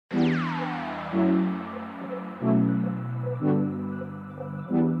If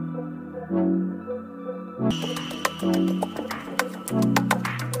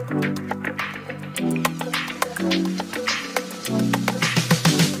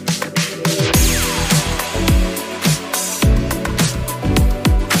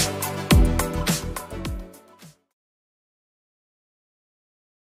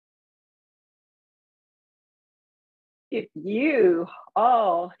you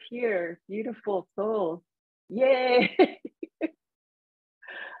all here, beautiful souls, yay!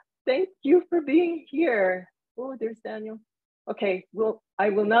 Thank you for being here. Oh, there's Daniel. Okay, well, I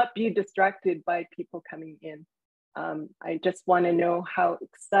will not be distracted by people coming in. I just want to know how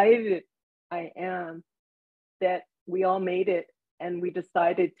excited I am that we all made it and we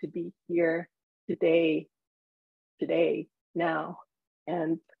decided to be here today, now.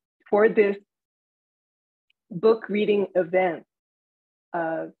 And for this book reading event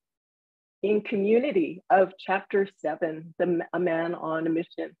in community of chapter 7, A Man on a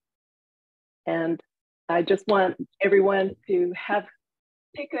Mission. And I just want everyone to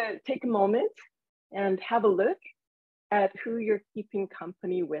take a moment and have a look at who you're keeping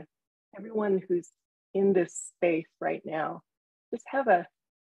company with. Everyone who's in this space right now, just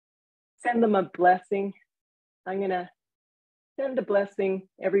send them a blessing. I'm gonna send a blessing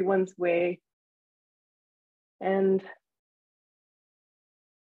everyone's way. And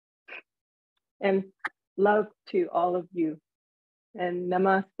love to all of you. And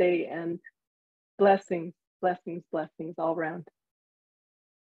namaste and blessings, blessings, blessings all around.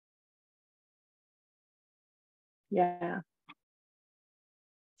 Yeah.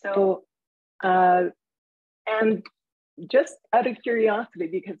 So, and just out of curiosity,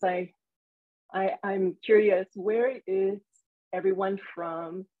 because I'm curious, where is everyone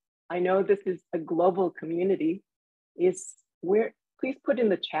from? I know this is a global community. Please put in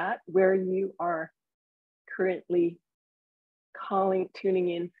the chat where you are currently tuning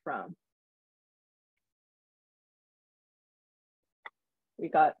in from. We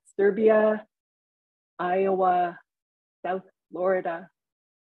got Serbia, Iowa, South Florida,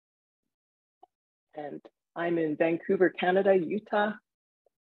 and I'm in Vancouver, Canada, Utah,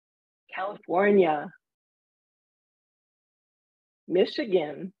 California,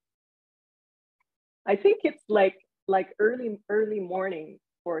 Michigan. I think it's like early morning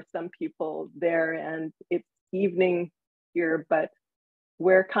for some people there, and it's evening here, but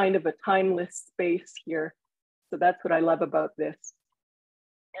we're kind of a timeless space here. So that's what I love about this.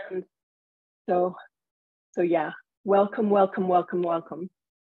 And so yeah, welcome, welcome, welcome, welcome.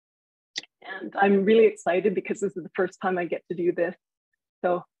 And I'm really excited because this is the first time I get to do this.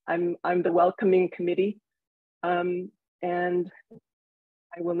 So I'm the welcoming committee, and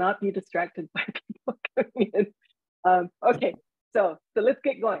I will not be distracted by people coming in. Okay, so let's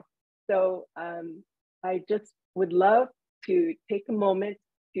get going. So I just would love to take a moment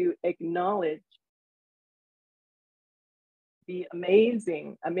to acknowledge the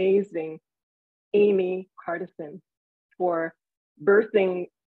amazing, amazing Amy Hardison for taking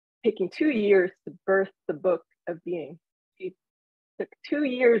 2 years to birth the book of being. She took 2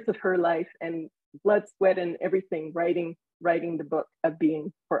 years of her life and blood, sweat, and everything writing the book of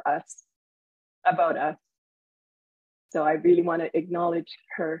being for us, about us. So I really want to acknowledge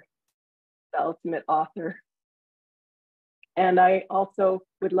her, the ultimate author. And I also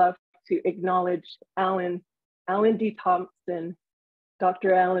would love to acknowledge Alan D. Thompson,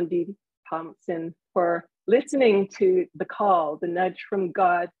 Dr. Alan D. Thompson, for listening to the call, the nudge from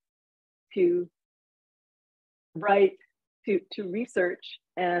God to write, to research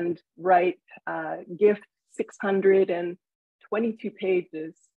and write gift 622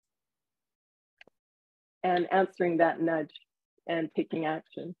 pages, and answering that nudge and taking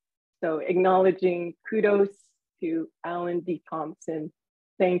action. So acknowledging kudos to Alan D. Thompson,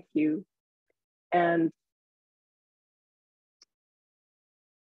 thank you. And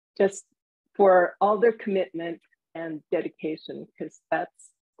just for all their commitment and dedication, because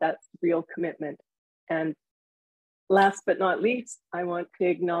that's real commitment. And last but not least, we want to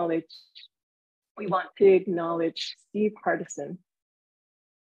acknowledge Steve Hardison,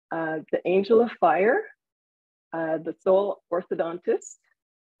 the angel of fire, the soul orthodontist,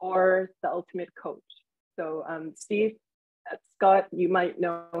 or the ultimate coach. So Steve, Scott, you might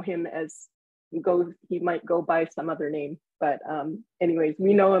know him he might go by some other name, but anyways,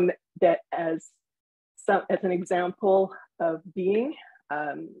 we know him as an example of being,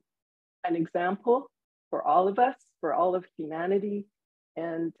 an example for all of us, for all of humanity,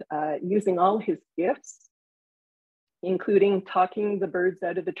 and using all his gifts, including talking the birds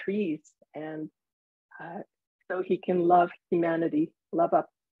out of the trees, and so he can love humanity, love up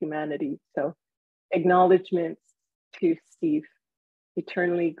humanity. So acknowledgements to Steve,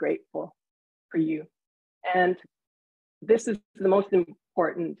 eternally grateful for you. And this is the most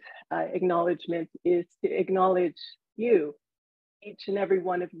important acknowledgement, is to acknowledge you, each and every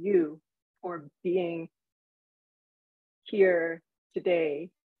one of you, for being here today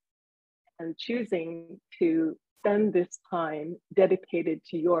and choosing to spend this time dedicated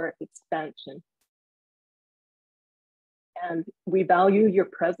to your expansion. And we value your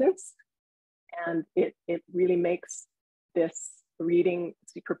presence, and it really makes this reading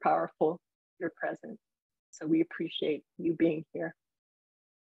super powerful, your presence. So we appreciate you being here.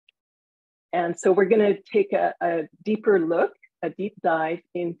 And so we're going to take a deeper look, a deep dive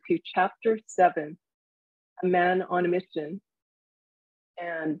into chapter 7, A Man on a Mission.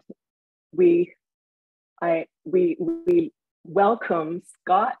 And we welcome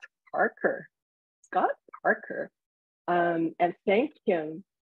Scott Parker. And thank him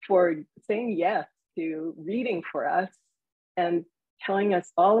for saying yes to reading for us and telling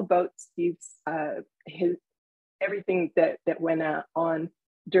us all about Steve's everything that went on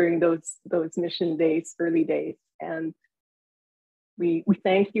during those mission days, early days. And we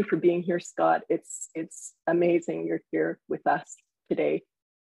thank you for being here, Scott. It's amazing you're here with us today.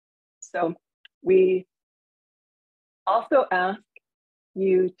 So we also ask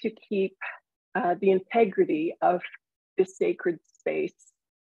you to keep the integrity of this sacred space,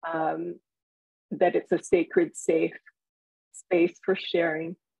 that it's a sacred, safe space for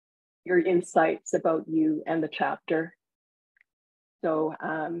sharing your insights about you and the chapter. So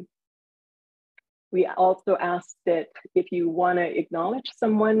we also ask that if you want to acknowledge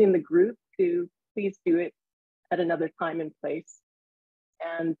someone in the group, to please do it at another time and place.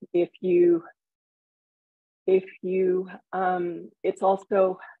 And if you, it's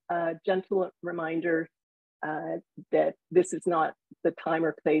also a gentle reminder that this is not the time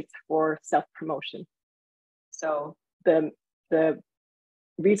or place for self-promotion. So the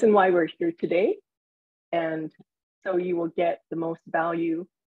reason why we're here today, and so you will get the most value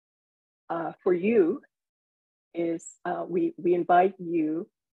for you, is we invite you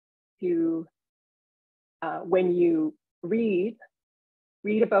to, when you read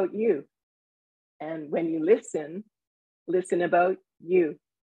about you. And when you listen about you.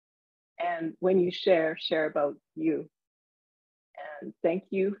 And when you share about you. And thank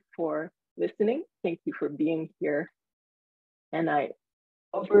you for listening. Thank you for being here. And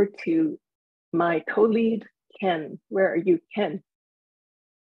over to my co-lead, Ken. Where are you, Ken?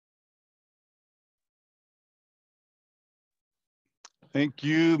 Thank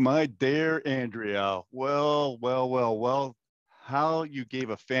you, my dear Andrea. Well. How you gave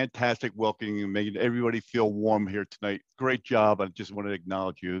a fantastic welcoming and made everybody feel warm here tonight. Great job. I just want to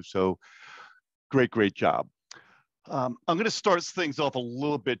acknowledge you. So great job. I'm going to start things off a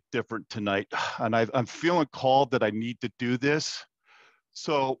little bit different tonight. And I'm feeling called that I need to do this.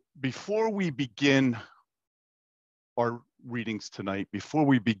 So before we begin our readings tonight, before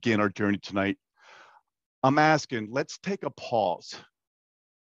we begin our journey tonight, I'm asking, let's take a pause,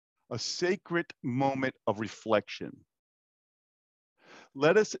 a sacred moment of reflection.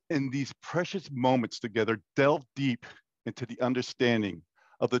 Let us, in these precious moments together, delve deep into the understanding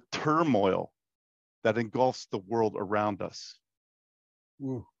of the turmoil that engulfs the world around us.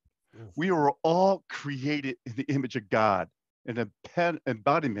 We are all created in the image of God, an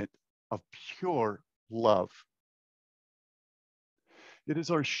embodiment of pure love. It is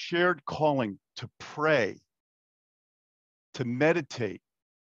our shared calling to pray, to meditate,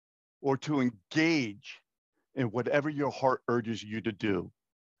 or to engage in whatever your heart urges you to do,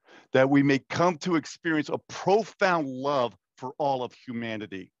 that we may come to experience a profound love for all of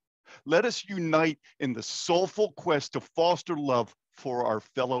humanity. Let us unite in the soulful quest to foster love for our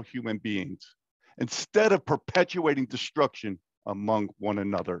fellow human beings, instead of perpetuating destruction among one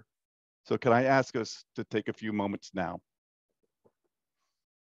another. So can I ask us to take a few moments now?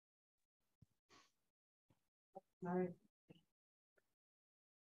 All right.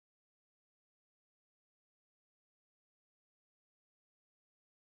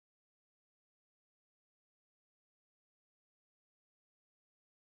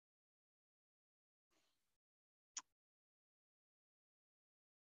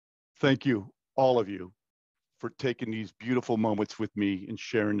 Thank you, all of you, for taking these beautiful moments with me and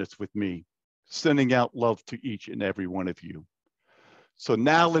sharing this with me, sending out love to each and every one of you. So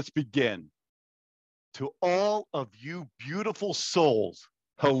now let's begin. To all of you beautiful souls,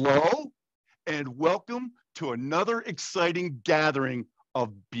 hello and welcome to another exciting gathering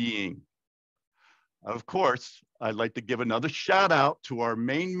of being. Of course, I'd like to give another shout out to our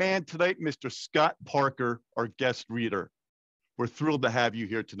main man tonight, Mr. Scott Parker, our guest reader. We're thrilled to have you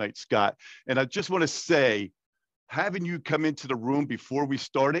here tonight, Scott. And I just want to say, having you come into the room before we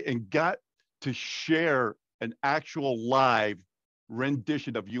started and got to share an actual live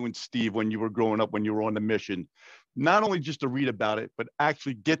rendition of you and Steve when you were growing up, when you were on the mission, not only just to read about it, but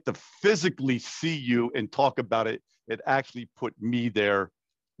actually get to physically see you and talk about it. It actually put me there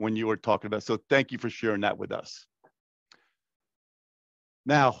when you were talking about it. So thank you for sharing that with us.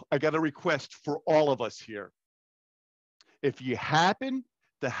 Now, I got a request for all of us here. If you happen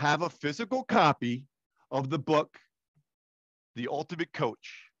to have a physical copy of the book, The Ultimate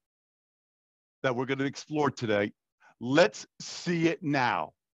Coach, that we're going to explore today, let's see it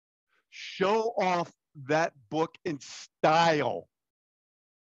now. Show off that book in style.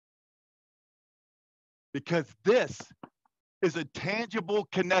 Because this is a tangible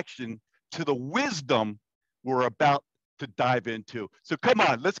connection to the wisdom we're about to dive into. So come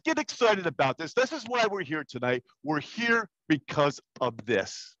on, let's get excited about this. This is why we're here tonight. We're here because of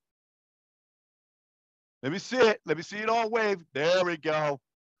this. Let me see it. Let me see it all wave. There we go.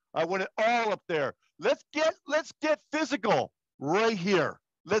 I want it all up there. Let's get physical right here.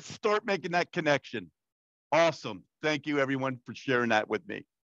 Let's start making that connection. Awesome. Thank you, everyone, for sharing that with me.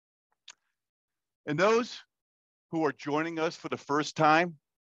 And those who are joining us for the first time,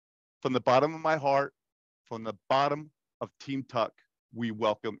 from the bottom of my heart, from the bottom of Team Tuck, we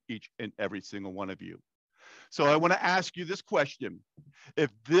welcome each and every single one of you. So I want to ask you this question. If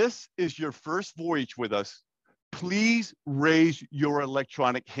this is your first voyage with us, please raise your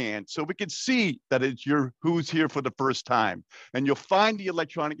electronic hand so we can see that it's who's here for the first time. And you'll find the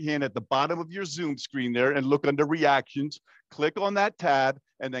electronic hand at the bottom of your Zoom screen there, and look under reactions, click on that tab,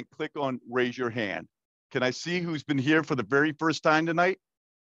 and then click on raise your hand. Can I see who's been here for the very first time tonight?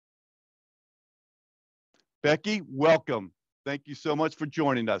 Becky, welcome. Thank you so much for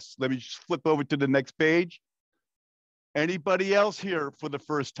joining us. Let me just flip over to the next page. Anybody else here for the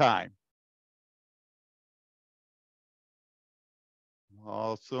first time?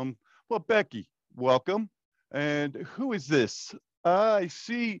 Awesome. Well, Becky, welcome. And who is this? I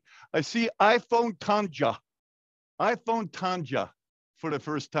see iPhone Tanja. iPhone Tanja for the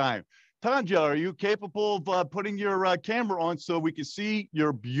first time. Tanja, are you capable of putting your camera on so we can see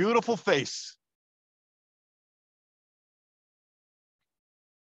your beautiful face?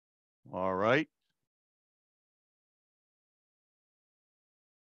 All right.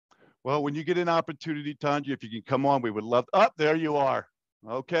 Well, when you get an opportunity, Tanja, if you can come on, we would love. Oh, there you are.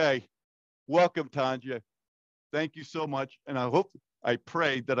 Okay. Welcome, Tanja. Thank you so much. And I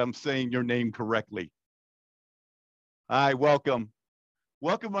pray that I'm saying your name correctly. Hi, welcome.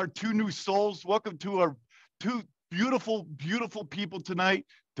 Welcome our two new souls. Welcome to our two beautiful, beautiful people tonight,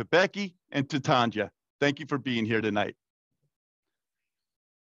 to Becky and to Tanja. Thank you for being here tonight.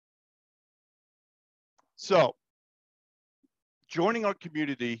 So, joining our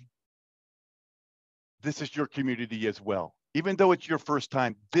community, this is your community as well. Even though it's your first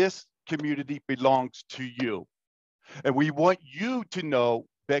time, this community belongs to you. And we want you to know,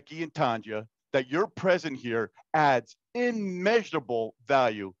 Becky and Tanja, that your presence here adds immeasurable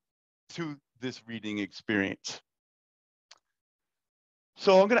value to this reading experience.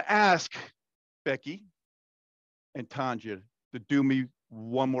 So I'm going to ask Becky and Tanja to do me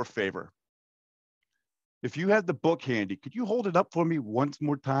one more favor. If you have the book handy, could you hold it up for me once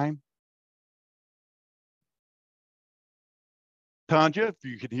more time? Tanja, if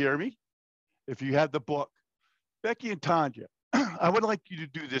you can hear me, if you have the book. Becky and Tanja, I would like you to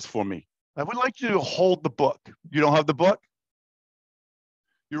do this for me. I would like you to hold the book. You don't have the book?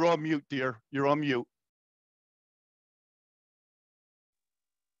 You're on mute, dear. You're on mute.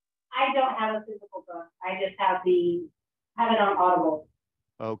 I don't have a physical book. I just have it on Audible.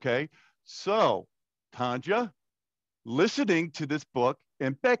 Okay. So, Tanja, listening to this book,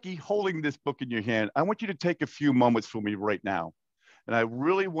 and Becky holding this book in your hand, I want you to take a few moments for me right now. And I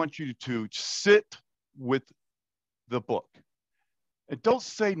really want you to sit with the book. And don't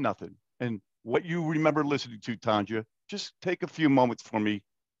say nothing. And what you remember listening to, Tanja, just take a few moments for me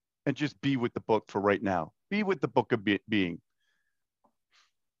and just be with the book for right now. Be with the book of being.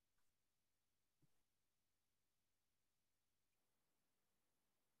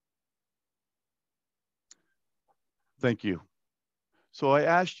 Thank you. So I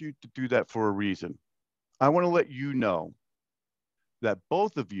asked you to do that for a reason. I want to let you know that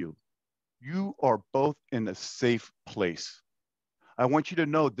both of you are both in a safe place. I want you to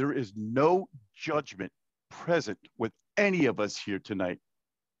know there is no judgment present with any of us here tonight.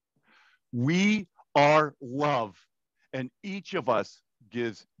 We are love, and each of us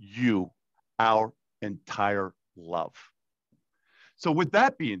gives you our entire love. So with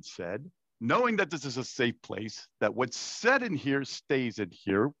that being said, knowing that this is a safe place, that what's said in here stays in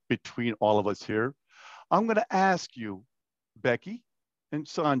here between all of us here, I'm going to ask you, Becky and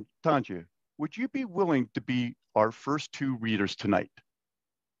Tanja, would you be willing to be our first two readers tonight?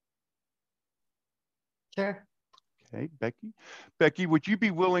 Sure. Okay, Becky. Becky, would you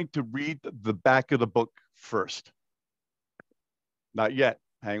be willing to read the back of the book first? Not yet.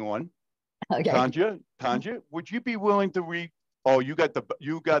 Hang on. Okay. Tanja, would you be willing to read? Oh, you got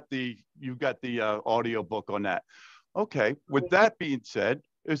the audio book on that. Okay. With that being said,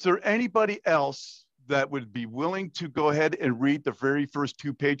 is there anybody else that would be willing to go ahead and read the very first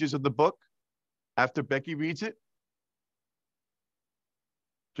 2 pages of the book after Becky reads it?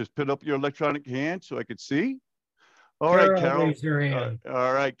 Just put up your electronic hand so I could see. All right, Carol. Raise your hand.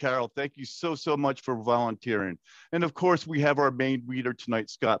 All right, Carol. Thank you so much for volunteering. And of course, we have our main reader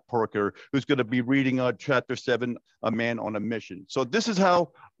tonight, Scott Parker, who's going to be reading Chapter 7, A Man on a Mission. So this is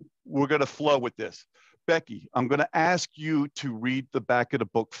how we're going to flow with this. Becky, I'm going to ask you to read the back of the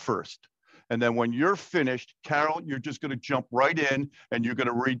book first. And then when you're finished, Carol, you're just going to jump right in and you're going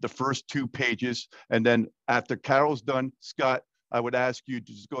to read the first 2 pages. And then after Carol's done, Scott, I would ask you to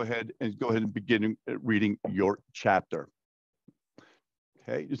just go ahead and begin reading your chapter.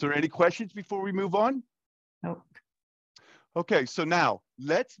 Okay, is there any questions before we move on? Nope. Okay, so now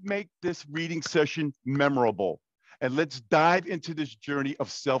let's make this reading session memorable and let's dive into this journey of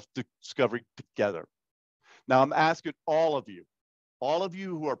self-discovery together. Now I'm asking all of you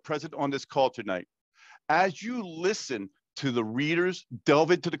who are present on this call tonight, as you listen to the readers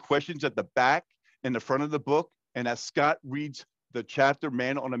delve into the questions at the back and the front of the book, and as Scott reads the chapter,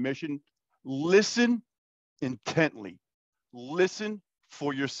 Man on a Mission, listen intently. Listen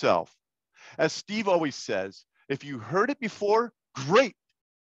for yourself. As Steve always says, if you heard it before, great.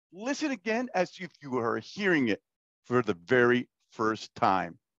 Listen again as if you were hearing it for the very first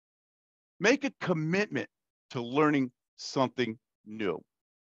time. Make a commitment to learning something new.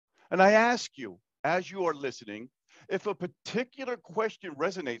 And I ask you, as you are listening, if a particular question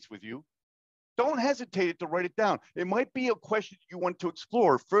resonates with you, don't hesitate to write it down. It might be a question you want to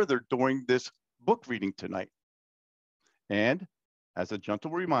explore further during this book reading tonight. And as a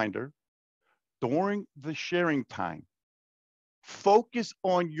gentle reminder, during the sharing time, focus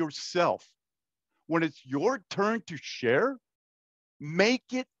on yourself. When it's your turn to share, make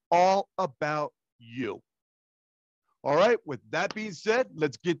it all about you. All right, with that being said,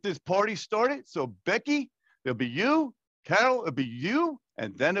 let's get this party started. So Becky, it'll be you, Carol, it'll be you,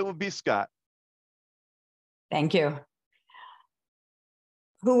 and then it will be Scott. Thank you.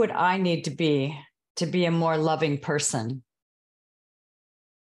 Who would I need to be a more loving person?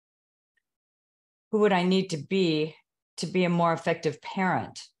 Who would I need to be a more effective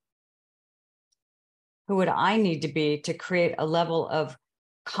parent? Who would I need to be to create a level of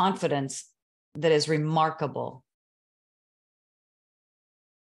confidence that is remarkable?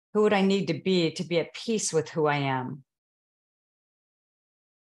 Who would I need to be at peace with who I am?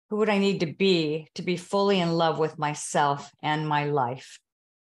 Who would I need to be fully in love with myself and my life?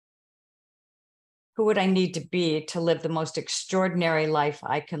 Who would I need to be to live the most extraordinary life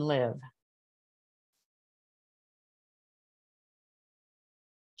I can live?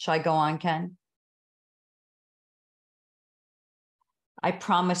 Shall I go on, Ken? I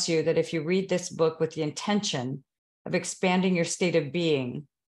promise you that if you read this book with the intention of expanding your state of being,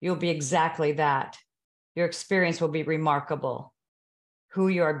 you'll be exactly that. Your experience will be remarkable. Who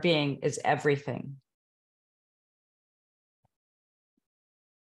you are being is everything.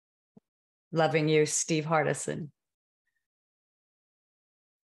 Loving you, Steve Hardison.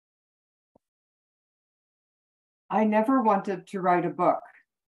 I never wanted to write a book,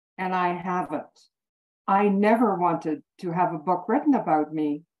 and I haven't. I never wanted to have a book written about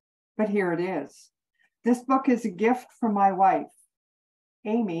me, but here it is. This book is a gift from my wife,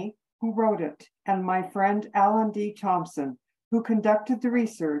 Amy, who wrote it, and my friend Alan D. Thompson, who conducted the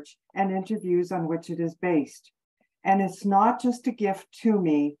research and interviews on which it is based. And it's not just a gift to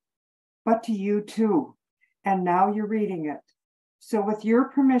me, but to you too. And now you're reading it. So with your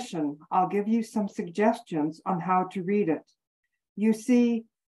permission, I'll give you some suggestions on how to read it. You see,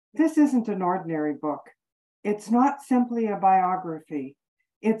 this isn't an ordinary book. It's not simply a biography.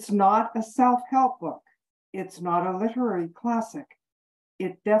 It's not a self-help book. It's not a literary classic.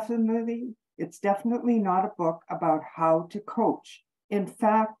 It's definitely not a book about how to coach. In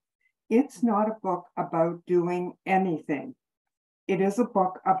fact, it's not a book about doing anything. It is a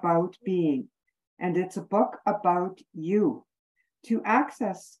book about being, and it's a book about you. To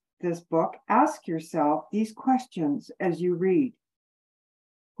access this book, ask yourself these questions as you read.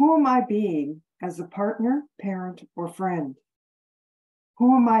 Who am I being as a partner, parent, or friend?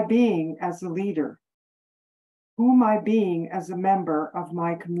 Who am I being as a leader? Who am I being as a member of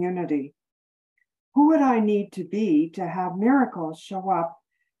my community? Who would I need to be to have miracles show up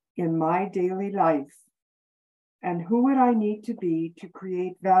in my daily life? And who would I need to be to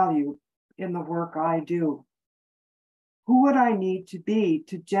create value in the work I do? Who would I need to be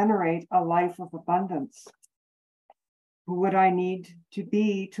to generate a life of abundance? Who would I need to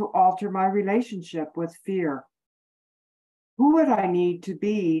be to alter my relationship with fear? Who would I need to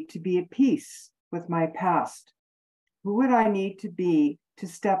be at peace with my past? Who would I need to be to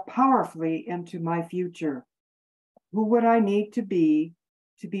step powerfully into my future? Who would I need to be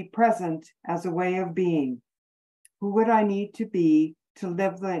present as a way of being? Who would I need to be to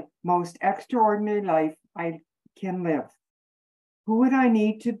live the most extraordinary life I can live? Who would I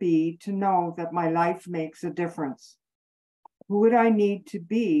need to be to know that my life makes a difference? Who would I need to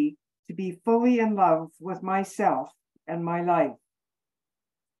be fully in love with myself and my life?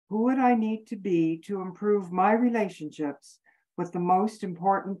 Who would I need to be to improve my relationships with the most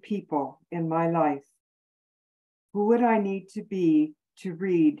important people in my life? Who would I need to be to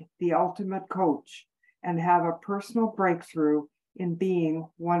read The Ultimate Coach and have a personal breakthrough in being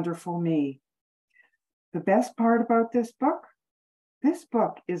wonderful me? The best part about this book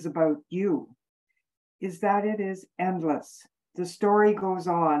is about you, is that it is endless. The story goes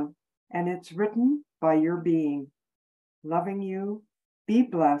on, and it's written by your being. Loving you, be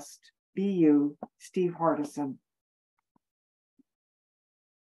blessed, be you, Steve Hardison.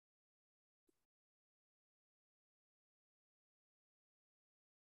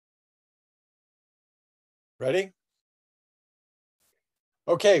 Ready?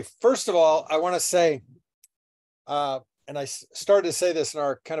 Okay, first of all, I want to say, and I started to say this in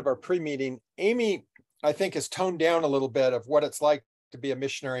our pre-meeting, Amy, I think, has toned down a little bit of what it's like to be a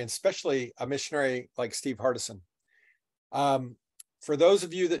missionary, and especially a missionary like Steve Hardison. For those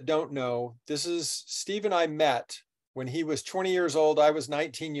of you that don't know, this is Steve and I met when he was 20 years old. I was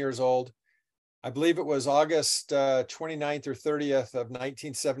 19 years old. I believe it was August 29th or 30th of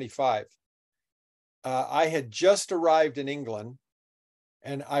 1975. I had just arrived in England,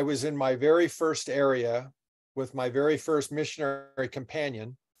 and I was in my very first area with my very first missionary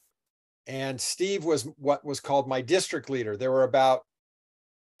companion. And Steve was what was called my district leader. There were about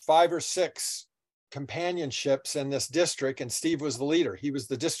 5 or 6 companionships in this district, and Steve was the leader. He was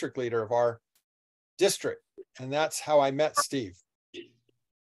the district leader of our district. And that's how I met Steve.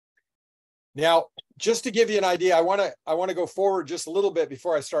 Now, just to give you an idea, I want to go forward just a little bit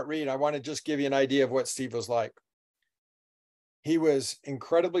before I start reading. I want to just give you an idea of what Steve was like. He was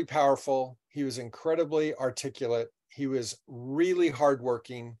incredibly powerful. He was incredibly articulate. He was really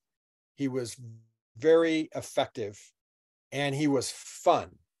hardworking. He was very effective, and he was fun,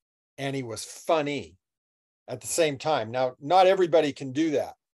 and he was funny at the same time. Now, not everybody can do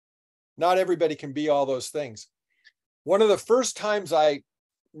that. Not everybody can be all those things. One of the first times I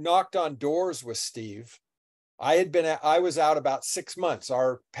knocked on doors with Steve, I was out about 6 months.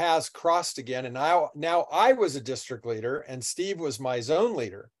 Our paths crossed again, and now I was a district leader, and Steve was my zone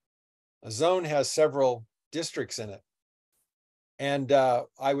leader. A zone has several districts in it. And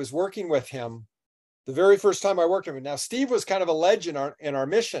I was working with him the very first time I worked with him. Now, Steve was kind of a legend in our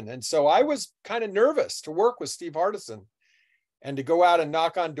mission. And so I was kind of nervous to work with Steve Hardison and to go out and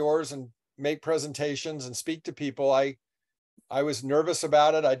knock on doors and make presentations and speak to people. I was nervous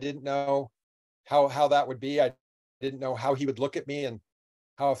about it. I didn't know how that would be. I didn't know how he would look at me and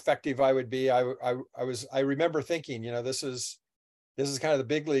how effective I would be. I remember thinking, this is kind of the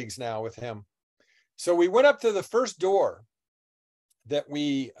big leagues now with him. So we went up to the first door that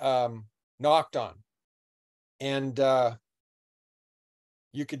we knocked on, and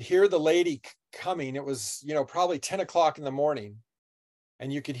you could hear the lady coming. It was, probably 10 o'clock in the morning,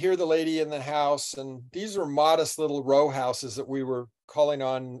 and you could hear the lady in the house. And these were modest little row houses that we were calling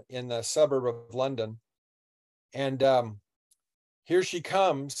on in the suburb of London. And here she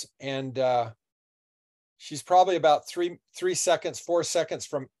comes, and she's probably about 4 seconds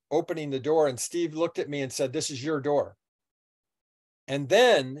from opening the door. And Steve looked at me and said, "This is your door." And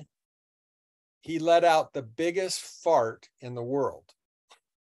then he let out the biggest fart in the world.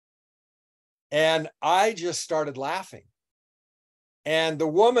 And I just started laughing. And the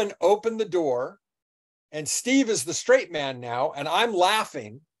woman opened the door, and Steve is the straight man now, and I'm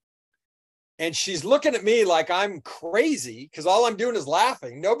laughing. And she's looking at me like I'm crazy because all I'm doing is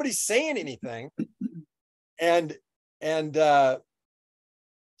laughing. Nobody's saying anything. And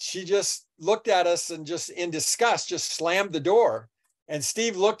she just looked at us and just in disgust, just slammed the door. And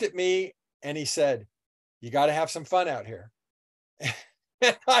Steve looked at me and he said, "You got to have some fun out here."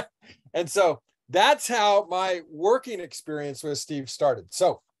 And so that's how my working experience with Steve started.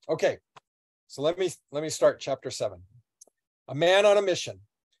 So, okay. So let me start chapter 7. A man on a mission.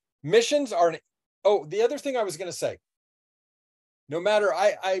 Missions are the other thing I was going to say. No matter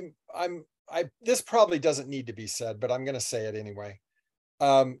this probably doesn't need to be said, but I'm going to say it anyway.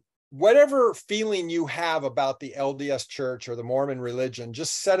 Whatever feeling you have about the LDS Church or the Mormon religion,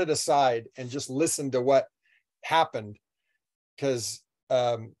 just set it aside and just listen to what happened, because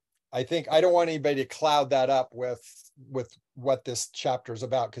I think I don't want anybody to cloud that up with what this chapter is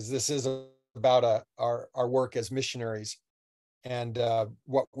about, because this is about our work as missionaries, and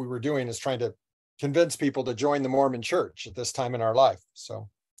what we were doing is trying to convince people to join the Mormon Church at this time in our life. So,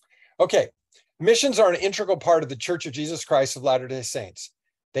 okay, missions are an integral part of the Church of Jesus Christ of Latter-day Saints.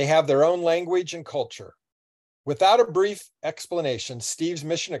 They have their own language and culture. Without a brief explanation, Steve's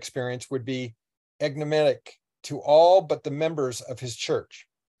mission experience would be enigmatic to all but the members of his church.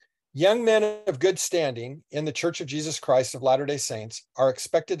 Young men of good standing in the Church of Jesus Christ of Latter-day Saints are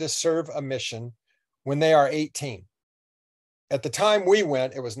expected to serve a mission when they are 18. At the time we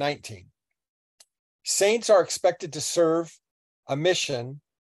went, it was 19. Saints are expected to serve a mission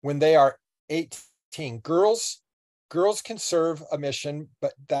when they are 18. Girls can serve a mission,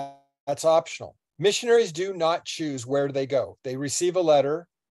 but that's optional. Missionaries do not choose where they go. They receive a letter,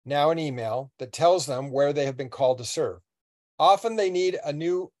 now an email, that tells them where they have been called to serve. Often they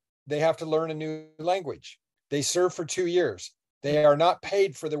have to learn a new language. They serve for 2 years. They are not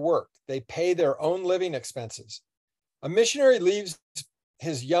paid for their work. They pay their own living expenses. A missionary leaves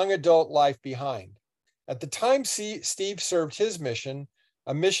his young adult life behind. At the time Steve served his mission,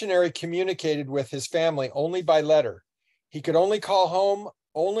 a missionary communicated with his family only by letter. He could only call home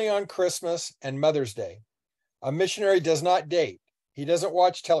only on Christmas and Mother's Day. A missionary does not date. He doesn't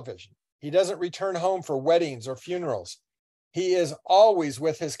watch television. He doesn't return home for weddings or funerals. He is always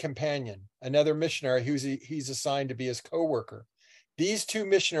with his companion, another missionary who he's assigned to be his co-worker. These two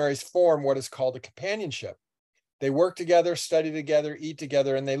missionaries form what is called a companionship. They work together, study together, eat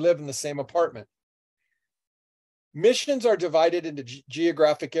together, and they live in the same apartment. Missions are divided into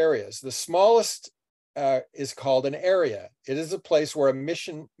geographic areas. The smallest is called an area. It is a place where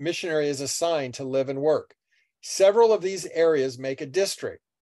a missionary is assigned to live and work. Several of these areas make a district.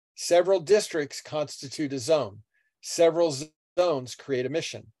 Several districts constitute a zone. Several zones create a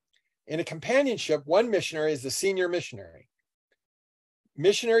mission. In a companionship, one missionary is the senior missionary.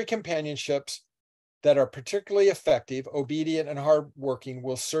 Missionary companionships that are particularly effective, obedient, and hardworking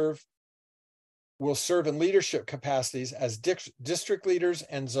will serve in leadership capacities as district leaders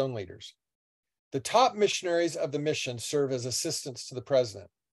and zone leaders. The top missionaries of the mission serve as assistants to the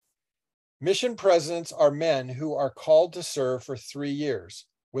president. Mission presidents are men who are called to serve for 3 years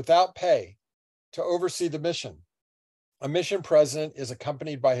without pay to oversee the mission. A mission president is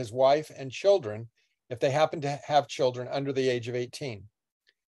accompanied by his wife and children if they happen to have children under the age of 18.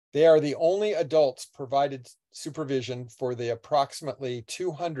 They are the only adults provided supervision for the approximately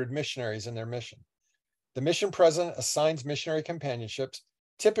 200 missionaries in their mission. The mission president assigns missionary companionships.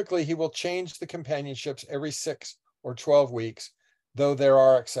 Typically, he will change the companionships every 6 or 12 weeks, though there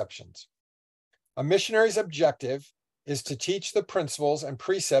are exceptions. A missionary's objective is to teach the principles and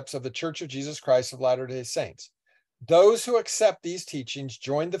precepts of the Church of Jesus Christ of Latter-day Saints. Those who accept these teachings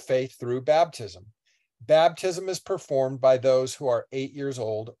join the faith through baptism. Baptism is performed by those who are 8 years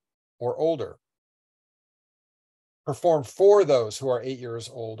old or older. Performed for those who are 8 years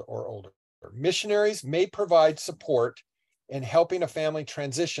old or older. Missionaries may provide support in helping a family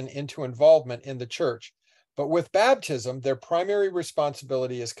transition into involvement in the church, but with baptism, their primary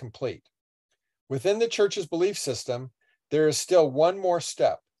responsibility is complete. Within the church's belief system, there is still one more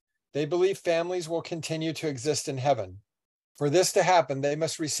step. They believe families will continue to exist in heaven. For this to happen, they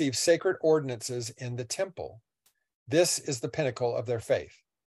must receive sacred ordinances in the temple. This is the pinnacle of their faith.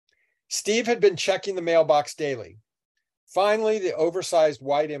 Steve had been checking the mailbox daily. Finally, the oversized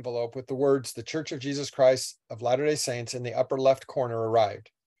white envelope with the words, "The Church of Jesus Christ of Latter-day Saints," in the upper left corner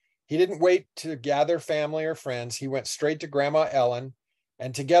arrived. He didn't wait to gather family or friends. He went straight to Grandma Ellen,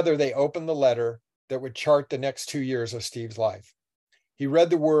 and together they opened the letter that would chart the next 2 years of Steve's life. He read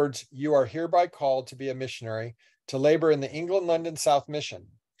the words, "You are hereby called to be a missionary, to labor in the England, London, South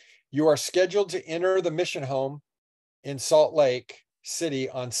Mission. You are scheduled to enter the mission home in Salt Lake City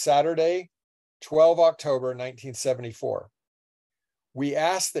on Saturday, 12 October 1974. We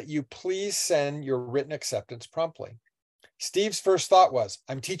ask that you please send your written acceptance promptly." Steve's first thought was,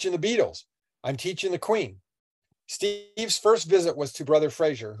 "I'm teaching the Beatles. I'm teaching the Queen." Steve's first visit was to Brother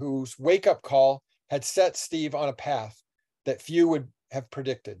Fraser, whose wake-up call had set Steve on a path that few would have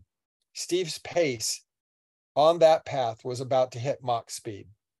predicted. Steve's pace on that path was about to hit Mach speed.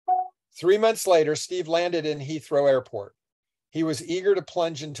 3 months later, Steve landed in Heathrow Airport. He was eager to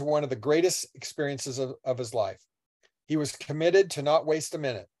plunge into one of the greatest experiences of his life. He was committed to not waste a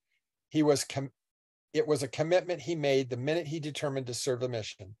minute. It was a commitment he made the minute he determined to serve the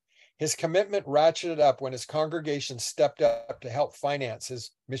mission. His commitment ratcheted up when his congregation stepped up to help finance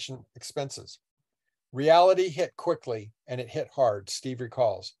his mission expenses. Reality hit quickly, and it hit hard, Steve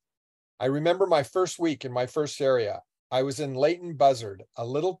recalls. I remember my first week in my first area. I was in Leighton Buzzard, a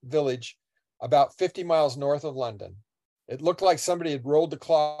little village about 50 miles north of London. It looked like somebody had rolled the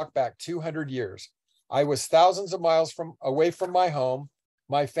clock back 200 years. I was thousands of miles away from my home,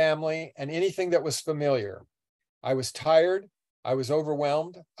 my family, and anything that was familiar. I was tired. I was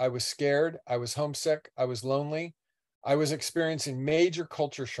overwhelmed. I was scared. I was homesick. I was lonely. I was experiencing major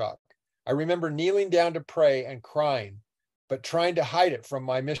culture shock. I remember kneeling down to pray and crying, but trying to hide it from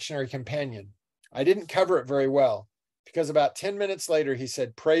my missionary companion. I didn't cover it very well because about 10 minutes later, he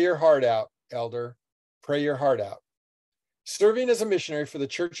said, "Pray your heart out, elder. Pray your heart out." Serving as a missionary for the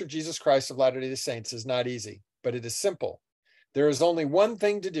Church of Jesus Christ of Latter-day Saints is not easy, but it is simple. There is only one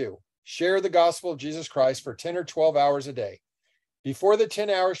thing to do: share the gospel of Jesus Christ for 10 or 12 hours a day. Before the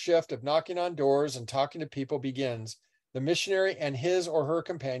 10-hour shift of knocking on doors and talking to people begins, the missionary and his or her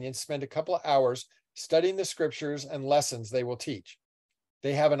companions spend a couple of hours studying the scriptures and lessons they will teach.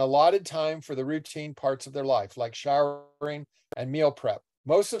 They have an allotted time for the routine parts of their life, like showering and meal prep.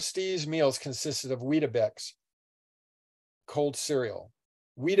 Most of Steve's meals consisted of Weetabix, cold cereal.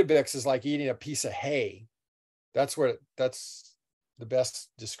 Weetabix is like eating a piece of hay. That's the best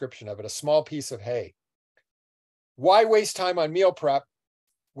description of it, a small piece of hay. Why waste time on meal prep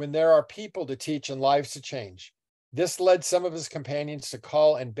when there are people to teach and lives to change? This led some of his companions to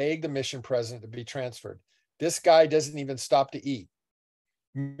call and beg the mission president to be transferred. This guy doesn't even stop to eat.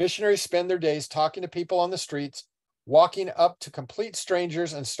 Missionaries spend their days talking to people on the streets, walking up to complete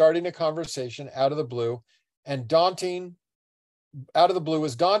strangers and starting a conversation out of the blue, and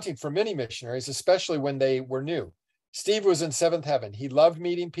was daunting for many missionaries, especially when they were new. Steve was in seventh heaven. He loved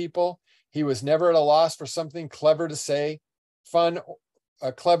meeting people. He was never at a loss for something clever to say,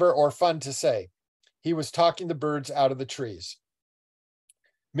 clever or fun to say. He was talking the birds out of the trees.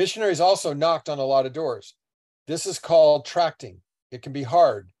 Missionaries also knocked on a lot of doors. This is called tracting. It can be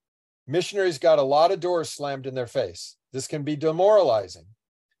hard. Missionaries got a lot of doors slammed in their face. This can be demoralizing.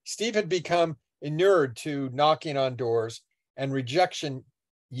 Steve had become inured to knocking on doors and rejection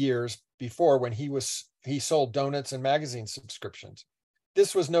years before when he sold donuts and magazine subscriptions.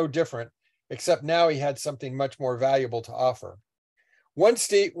 This was no different, except now he had something much more valuable to offer. One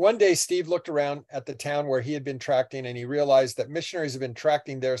day, Steve looked around at the town where he had been tracting, and he realized that missionaries had been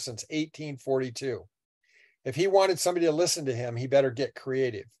tracting there since 1842. If he wanted somebody to listen to him, he better get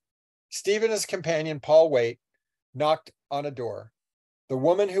creative. Steve and his companion, Paul Waite, knocked on a door. The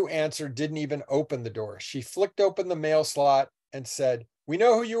woman who answered didn't even open the door. She flicked open the mail slot and said, "We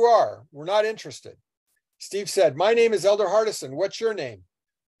know who you are. We're not interested." Steve said, "My name is Elder Hardison. What's your name?"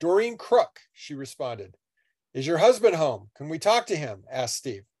 "Doreen Crook," she responded. "Is your husband home? Can we talk to him?" asked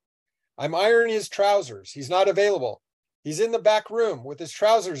Steve. "I'm ironing his trousers. He's not available. He's in the back room with his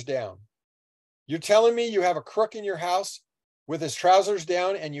trousers down." "You're telling me you have a crook in your house with his trousers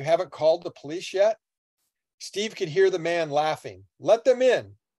down and you haven't called the police yet?" Steve could hear the man laughing. "Let them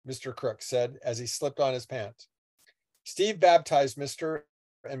in," Mr. Crook said as he slipped on his pants. Steve baptized Mr.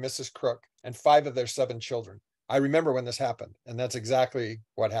 and Mrs. Crook and 5 of their 7 children. I remember when this happened, and that's exactly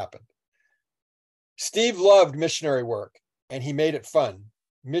what happened. Steve loved missionary work, and he made it fun.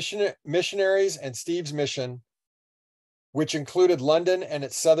 Missionaries and Steve's mission, which included London and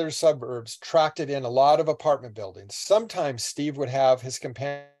its southern suburbs, tracked it in a lot of apartment buildings. Sometimes Steve would have his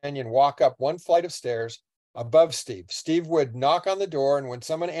companion walk up one flight of stairs above Steve. Steve would knock on the door, and when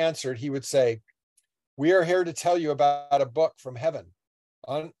someone answered, he would say, "We are here to tell you about a book from heaven."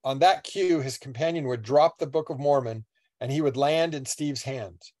 On that cue, his companion would drop the Book of Mormon, and he would land in Steve's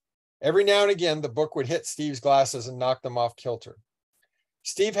hands. Every now and again, the book would hit Steve's glasses and knock them off kilter.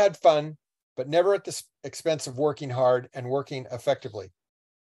 Steve had fun, but never at the expense of working hard and working effectively.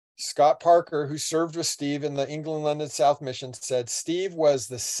 Scott Parker, who served with Steve in the England, London, South Mission, said Steve was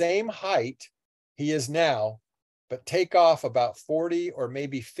the same height he is now, but take off about 40 or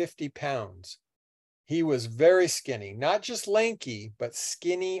maybe 50 pounds. He was very skinny, not just lanky, but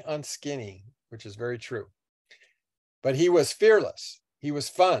skinny on skinny, which is very true. But he was fearless. He was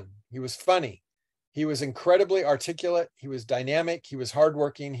fun. He was funny. He was incredibly articulate. He was dynamic. He was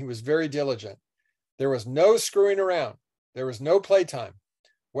hardworking. He was very diligent. There was no screwing around. There was no playtime.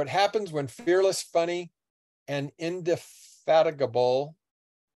 What happens when fearless, funny, and indefatigable,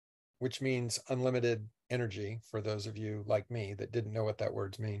 which means unlimited energy for those of you like me that didn't know what that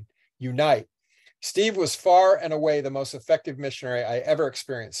words mean. unite. Steve was far and away the most effective missionary I ever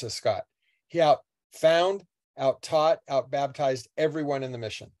experienced, says Scott. He out-found, out-taught, out-baptized everyone in the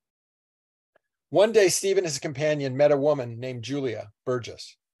mission. One day, Steve and his companion met a woman named Julia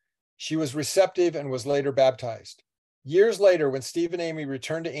Burgess. She was receptive and was later baptized. Years later, when Steve and Amy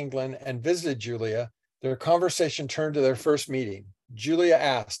returned to England and visited Julia, their conversation turned to their first meeting. Julia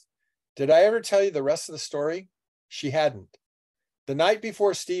asked, "Did I ever tell you the rest of the story?" She hadn't. The night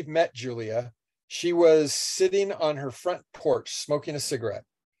before Steve met Julia, she was sitting on her front porch smoking a cigarette.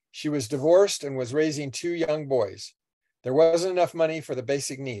 She was divorced and was raising 2 young boys. There wasn't enough money for the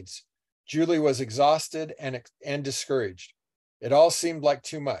basic needs. Julie was exhausted and discouraged. It all seemed like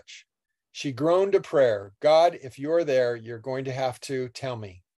too much. She groaned a prayer. "God, if you're there, you're going to have to tell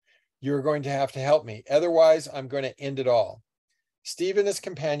me. You're going to have to help me. Otherwise, I'm going to end it all." Steve and his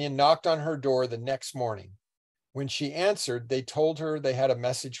companion knocked on her door the next morning. When she answered, they told her they had a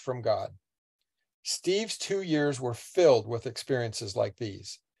message from God. Steve's 2 years were filled with experiences like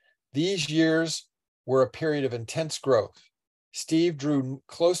these. These years were a period of intense growth. Steve drew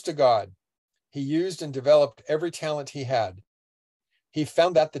close to God. He used and developed every talent he had. He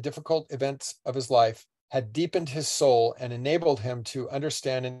found that the difficult events of his life had deepened his soul and enabled him to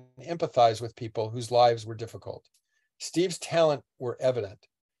understand and empathize with people whose lives were difficult. Steve's talents were evident,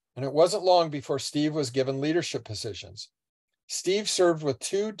 and it wasn't long before Steve was given leadership positions. Steve served with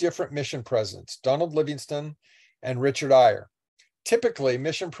 2 different mission presidents, Donald Livingston and Richard Eyre. Typically,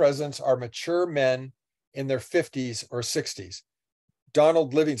 mission presidents are mature men in their 50s or 60s.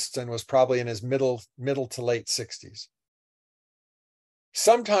 Donald Livingston was probably in his middle to late 60s.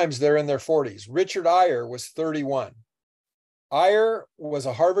 Sometimes they're in their 40s. Richard Eyre was 31. Eyre was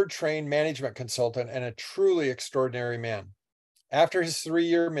a Harvard-trained management consultant and a truly extraordinary man. After his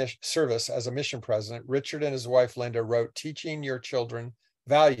 3-year service as a mission president, Richard and his wife, Linda, wrote Teaching Your Children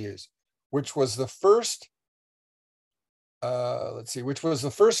Values, which was the first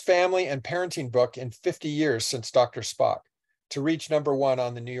family and parenting book in 50 years since Dr. Spock, to reach #1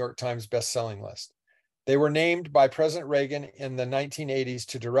 on the New York Times bestselling list. They were named by President Reagan in the 1980s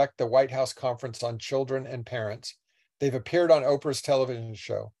to direct the White House Conference on Children and Parents. They've appeared on Oprah's television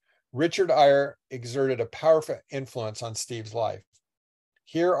show. Richard Eyre exerted a powerful influence on Steve's life.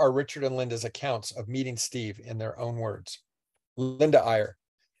 Here are Richard and Linda's accounts of meeting Steve in their own words. Linda Eyre.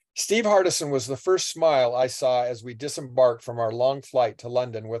 Steve Hardison was the first smile I saw as we disembarked from our long flight to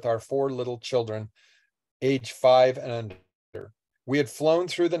London with our 4 little children, age 5 and under. We had flown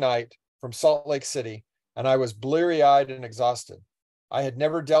through the night from Salt Lake City, and I was bleary-eyed and exhausted. I had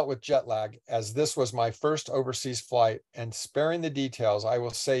never dealt with jet lag, as this was my first overseas flight, and sparing the details, I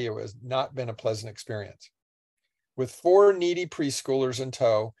will say it has not been a pleasant experience. With 4 needy preschoolers in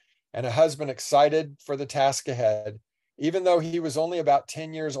tow and a husband excited for the task ahead, even though he was only about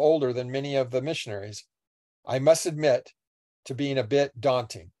 10 years older than many of the missionaries, I must admit to being a bit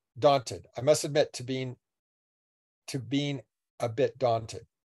daunted. I must admit to being a bit daunted.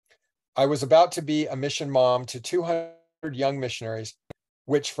 I was about to be a mission mom to 200 young missionaries,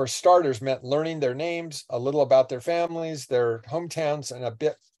 which for starters meant learning their names, a little about their families, their hometowns, and a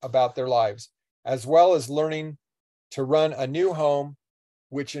bit about their lives, as well as learning to run a new home,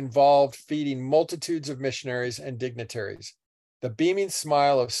 which involved feeding multitudes of missionaries and dignitaries. The beaming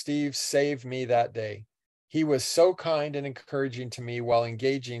smile of Steve saved me that day. He was so kind and encouraging to me while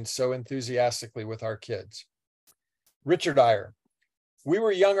engaging so enthusiastically with our kids. Richard Eyre. We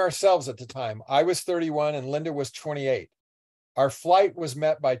were young ourselves at the time. I was 31 and Linda was 28. Our flight was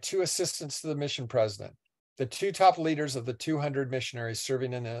met by 2 assistants to the mission president, the 2 top leaders of the 200 missionaries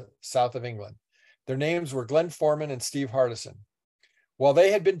serving in the south of England. Their names were Glenn Foreman and Steve Hardison. While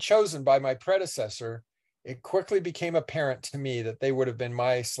they had been chosen by my predecessor, it quickly became apparent to me that they would have been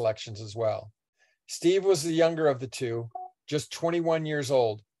my selections as well. Steve was the younger of the 2, just 21 years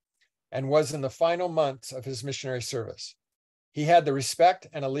old, and was in the final months of his missionary service. He had the respect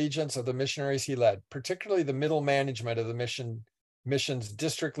and allegiance of the missionaries he led, particularly the middle management of the mission's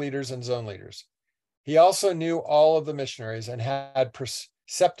district leaders and zone leaders. He also knew all of the missionaries and had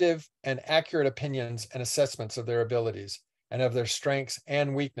perceptive and accurate opinions and assessments of their abilities and of their strengths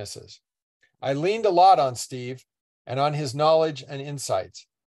and weaknesses. I leaned a lot on Steve and on his knowledge and insights.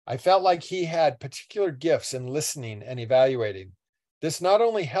 I felt like he had particular gifts in listening and evaluating. This not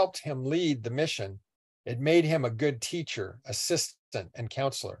only helped him lead the mission, it made him a good teacher, assistant, and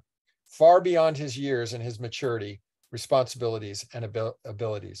counselor, far beyond his years and his maturity, responsibilities, and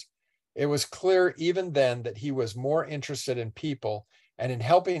abilities. It was clear even then that he was more interested in people and in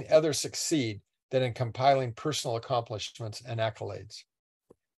helping others succeed than in compiling personal accomplishments and accolades.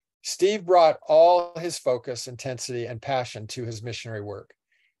 Steve brought all his focus, intensity, and passion to his missionary work.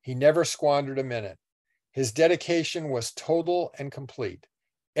 He never squandered a minute. His dedication was total and complete.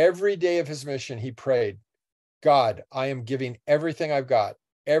 Every day of his mission, he prayed, God, I am giving everything I've got.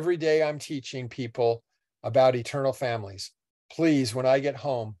 Every day I'm teaching people about eternal families. Please, when I get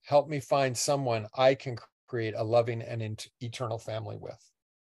home, help me find someone I can create a loving and eternal family with.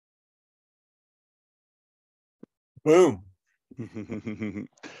 Boom.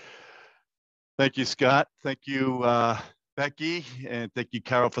 Thank you, Scott. Thank you, Becky, and thank you,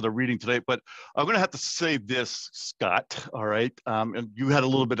 Carol, for the reading today. But I'm going to have to say this, Scott. All right, and you had a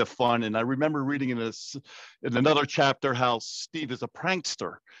little bit of fun, and I remember reading in another chapter how Steve is a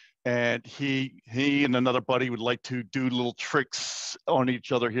prankster, and he and another buddy would like to do little tricks on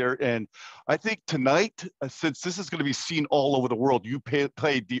each other here. And I think tonight, since this is going to be seen all over the world, you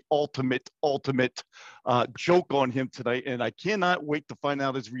played the ultimate joke on him tonight, and I cannot wait to find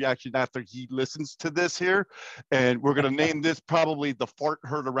out his reaction after he listens to this here. And we're going to name this probably the fart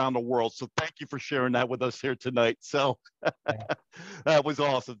heard around the world. So thank you for sharing that with us here tonight. So that was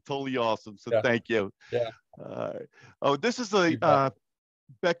awesome, totally awesome. So thank you. Yeah. Oh, this is a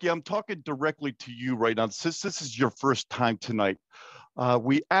Becky, I'm talking directly to you right now. Since this is your first time tonight,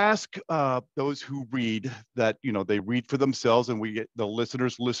 we ask those who read that, they read for themselves, and we get the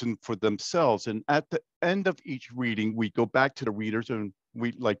listeners listen for themselves. And at the end of each reading, we go back to the readers and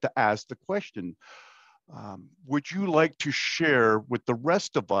we like to ask the question, would you like to share with the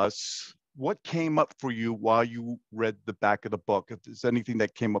rest of us what came up for you while you read the back of the book? If there's anything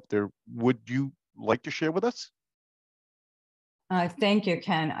that came up there, would you like to share with us? Thank you,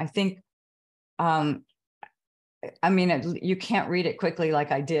 Ken. I think, you can't read it quickly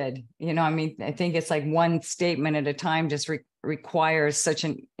like I did. I think it's like one statement at a time just requires such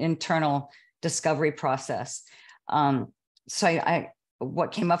an internal discovery process. So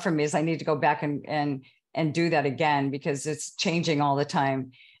what came up for me is I need to go back and do that again because it's changing all the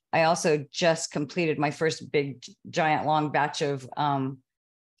time. I also just completed my first big, giant, long batch of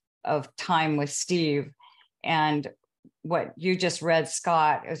time with Steve, and what you just read,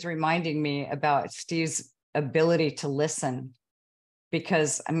 Scott, is reminding me about Steve's ability to listen,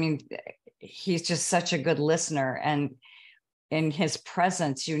 because he's just such a good listener, and in his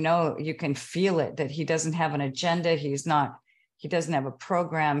presence, you can feel it, that he doesn't have an agenda. He doesn't have a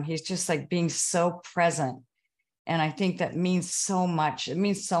program. He's just like being so present. And I think that means so much. It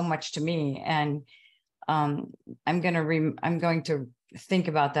means so much to me. And I'm going to think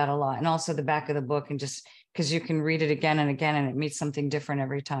about that a lot. And also the back of the book, and just because you can read it again and again, and it means something different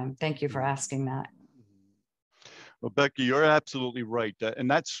every time. Thank you for asking that. Well, Becky, you're absolutely right.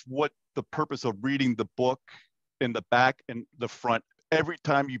 And that's what the purpose of reading the book in the back and the front. Every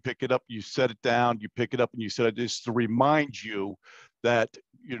time you pick it up, you set it down, you pick it up and you set it, just to remind you that,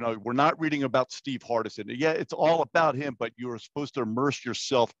 we're not reading about Steve Hardison. Yeah, it's all about him, but you're supposed to immerse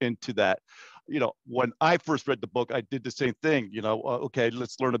yourself into that. When I first read the book, I did the same thing, okay,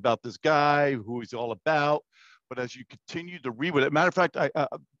 let's learn about this guy, who he's all about. But as you continue to read with it, matter of fact,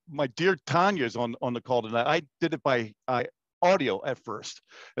 my dear Tanya is on the call tonight. I did it by audio at first.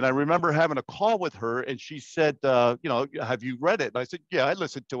 And I remember having a call with her, and she said, have you read it? And I said, yeah, I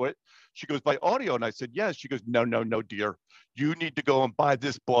listened to it. She goes, by audio? And I said, yes. She goes, no, dear. You need to go and buy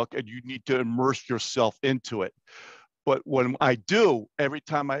this book, and you need to immerse yourself into it. But when I do, every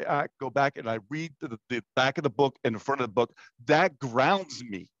time I go back and I read the back of the book and the front of the book, that grounds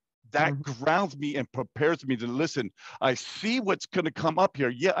me. That grounds me and prepares me to listen. I see what's going to come up here.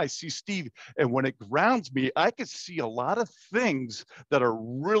 Yeah, I see Steve. And when it grounds me, I can see a lot of things that are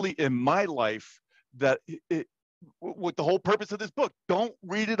really in my life that with the whole purpose of this book. Don't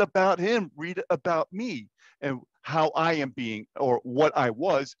read it about him, read it about me and how I am being, or what I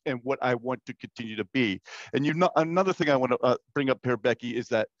was and what I want to continue to be. And another thing I want to bring up here, Becky, is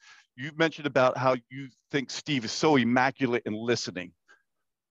that you mentioned about how you think Steve is so immaculate in listening.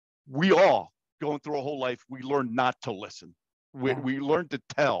 We all, going through our whole life, we learn not to listen. We learn to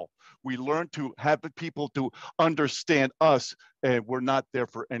tell. We learn to have the people to understand us, and we're not there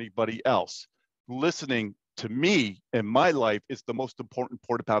for anybody else. Listening, to me, in my life, is the most important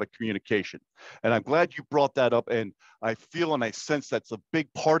part about a communication. And I'm glad you brought that up. And I feel and I sense that's a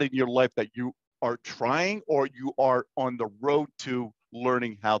big part in your life that you are trying, or you are on the road to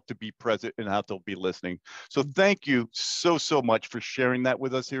learning how to be present and how to be listening. So thank you so much for sharing that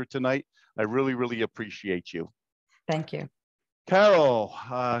with us here tonight. I really, really appreciate you. Thank you. Carol,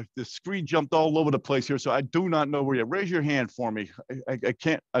 the screen jumped all over the place here, so I do not know where you are. Raise your hand for me. I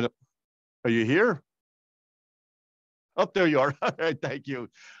can't. Are you here? Oh, there you are. All right, thank you.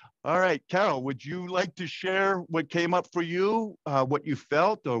 All right, Carol, would you like to share what came up for you, what you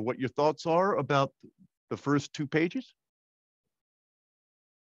felt, or what your thoughts are about the first 2 pages?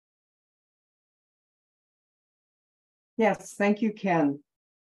 Yes, thank you, Ken.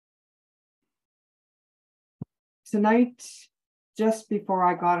 Tonight, just before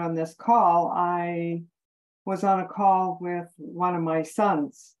I got on this call, I was on a call with one of my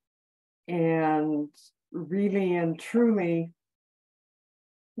sons, and really and truly,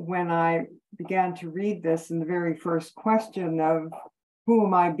 when I began to read this, in the very first question of who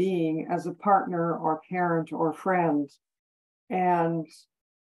am I being as a partner or parent or friend, and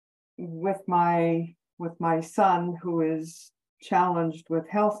with my son, who is challenged with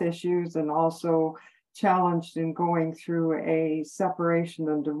health issues and also challenged in going through a separation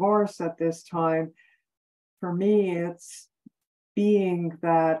and divorce at this time, for me, it's being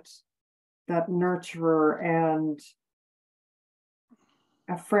that nurturer and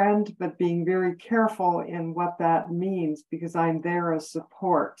a friend, but being very careful in what that means, because I'm there as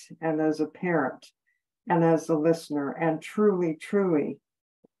support and as a parent and as a listener, and truly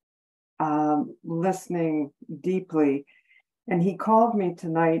listening deeply. And he called me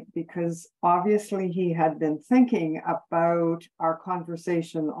tonight because obviously he had been thinking about our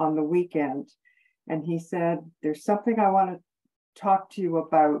conversation on the weekend. And he said, there's something I want to talk to you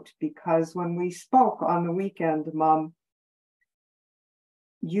about, because when we spoke on the weekend, Mom,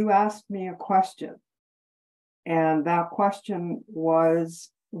 you asked me a question. And that question was,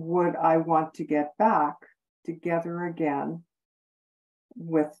 would I want to get back together again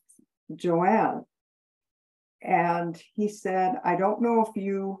with Joanne? And he said, I don't know if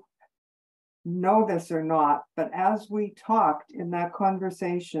you know this or not, but as we talked in that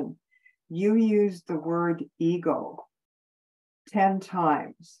conversation, you used the word ego 10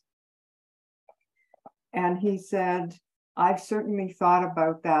 times. And he said, I've certainly thought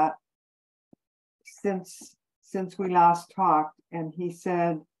about that since we last talked. And he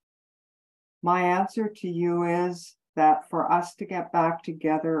said, my answer to you is that for us to get back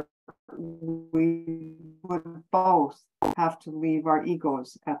together, we would both have to leave our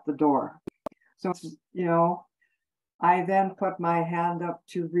egos at the door. So, I then put my hand up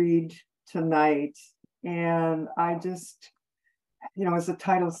to read tonight, and I just, as the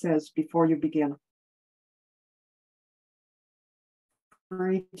title says, before you begin,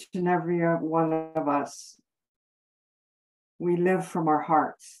 for each and every one of us, we live from our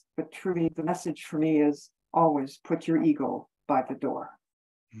hearts, but truly the message for me is always put your ego by the door.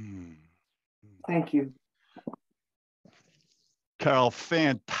 Thank you. Carol,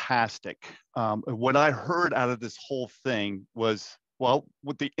 fantastic. What I heard out of this whole thing was, well,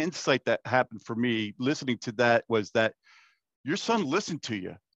 with the insight that happened for me listening to that was that your son listened to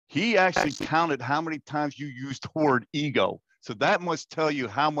you. He actually counted how many times you used the word ego. So that must tell you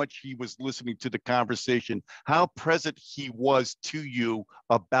how much he was listening to the conversation, how present he was to you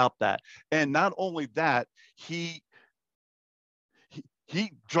about that. And not only that, he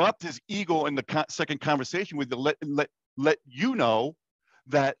dropped his ego in the second conversation with let you know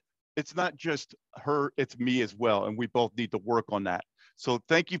that it's not just her, it's me as well. And we both need to work on that. So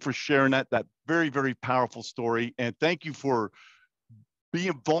thank you for sharing that very, very powerful story. And thank you for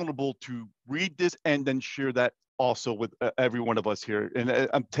being vulnerable to read this and then share that also with every one of us here. And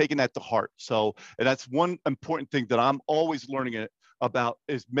I'm taking that to heart. So, and that's one important thing that I'm always learning about,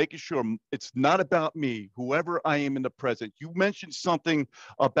 is making sure it's not about me, whoever I am in the present. You mentioned something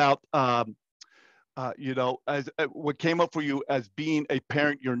about, as what came up for you as being a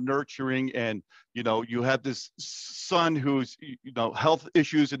parent, you're nurturing, and, you have this son who's, health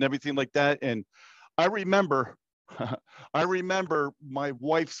issues and everything like that. And I remember my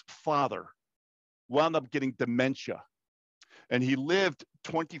wife's father wound up getting dementia, and he lived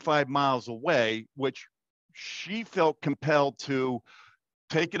 25 miles away, which she felt compelled to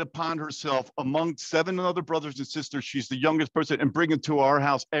take it upon herself, among 7 other brothers and sisters. She's the youngest person, and bring him to our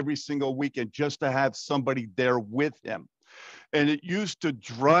house every single weekend just to have somebody there with him. And it used to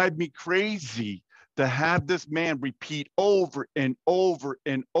drive me crazy to have this man repeat over and over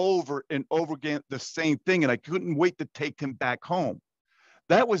and over and over again the same thing. And I couldn't wait to take him back home.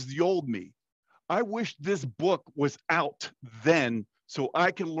 That was the old me. I wish this book was out then, so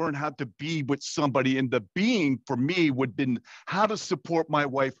I can learn how to be with somebody. And the being for me would have been how to support my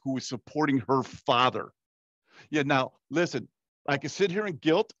wife who is supporting her father. Yeah, now listen, I can sit here in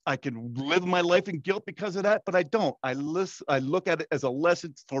guilt. I can live my life in guilt because of that, but I don't. I look at it as a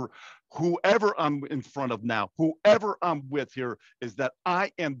lesson for whoever I'm in front of now, whoever I'm with here, is that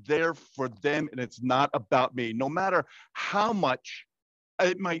I am there for them, and it's not about me. No matter how much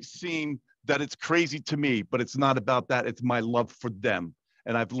it might seem that it's crazy to me, but it's not about that. It's my love for them.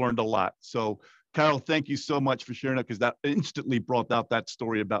 And I've learned a lot. So Carol, thank you so much for sharing that, because that instantly brought out that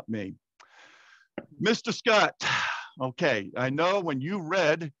story about me. Mr. Scott, okay, I know when you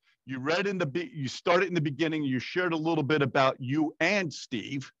read, you read in you started in the beginning, you shared a little bit about you and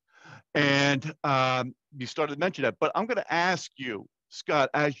Steve, and you started to mention that. But I'm going to ask you, Scott,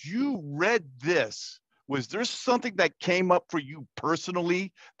 as you read this, was there something that came up for you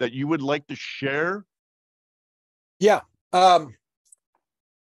personally that you would like to share? Yeah. The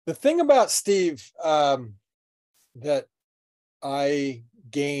thing about Steve that I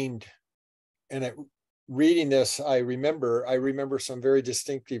gained, and reading this, I remember some very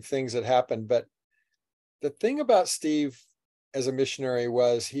distinctive things that happened. But the thing about Steve as a missionary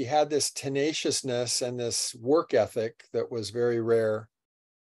was he had this tenaciousness and this work ethic that was very rare.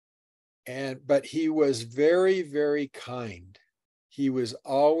 But he was very, very kind. He was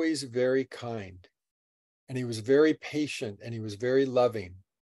always very kind. And he was very patient, and he was very loving.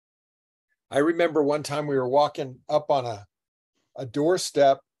 I remember one time we were walking up on a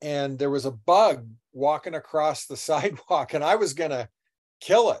doorstep, and there was a bug walking across the sidewalk, and I was going to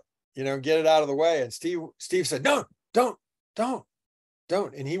kill it, get it out of the way. And Steve said, "No, don't.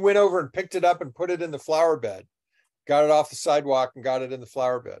 And he went over and picked it up and put it in the flower bed, got it off the sidewalk and got it in the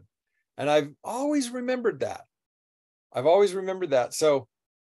flower bed. And I've always remembered that. So,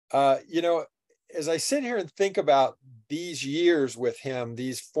 as I sit here and think about these years with him,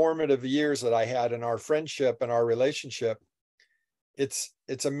 these formative years that I had in our friendship and our relationship, it's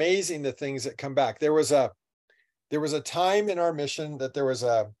amazing the things that come back. There was a time in our mission that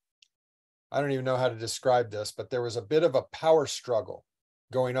I don't even know how to describe this, but there was a bit of a power struggle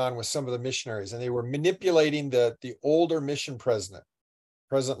going on with some of the missionaries, and they were manipulating the older mission President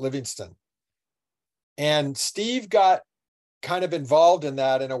Livingston. And Steve got kind of involved in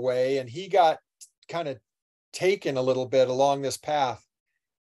that in a way, and he got kind of taken a little bit along this path.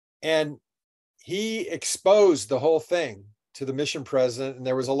 And he exposed the whole thing to the mission president, and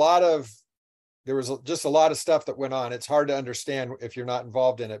there was just a lot of stuff that went on. It's hard to understand if you're not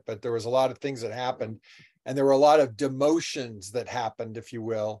involved in it, but there was a lot of things that happened, and there were a lot of demotions that happened, if you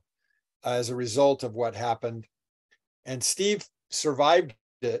will, as a result of what happened. And Steve survived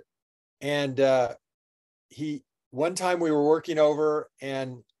it. And one time we were working over,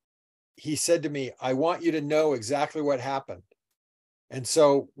 and he said to me, "I want you to know exactly what happened." And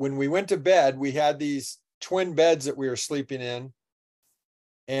so when we went to bed, we had these twin beds that we were sleeping in.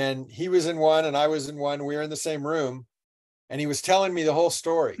 And he was in one and I was in one. We were in the same room, and he was telling me the whole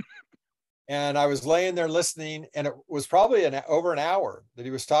story. And I was laying there listening, and it was probably over an hour that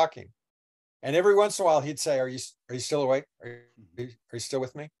he was talking. And every once in a while he'd say, are you still awake? Are you still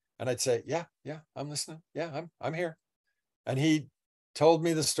with me? And I'd say, yeah, I'm listening. Yeah, I'm here. And he told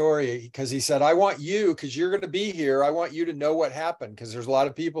me the story because he said, "I want you, because you're going to be here, I want you to know what happened, because there's a lot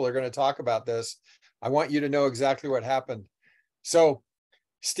of people are going to talk about this. I want you to know exactly what happened." So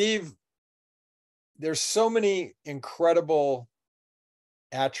Steve, there's so many incredible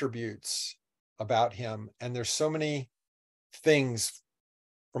attributes about him, and there's so many things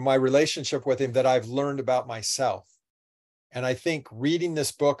from my relationship with him that I've learned about myself. And I think reading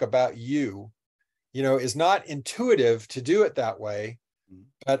this book about you, is not intuitive to do it that way,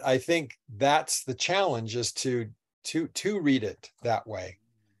 but I think that's the challenge, is to read it that way.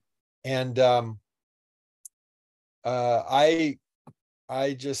 And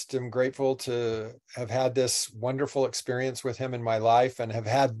I just am grateful to have had this wonderful experience with him in my life, and have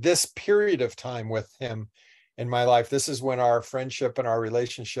had this period of time with him in my life. This is when our friendship and our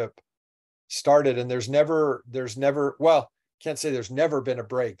relationship started. And there's never, well, can't say there's never been a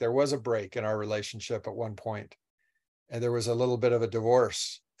break. There was a break in our relationship at one point, and there was a little bit of a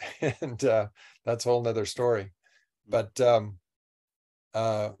divorce, and that's a whole nother story. But,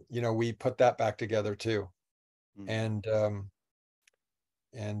 we put that back together too. And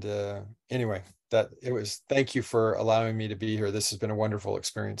anyway, thank you for allowing me to be here. This has been a wonderful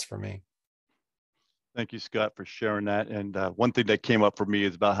experience for me. Thank you, Scott, for sharing that. And one thing that came up for me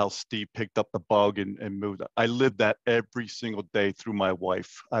is about how Steve picked up the bug and moved. I lived that every single day through my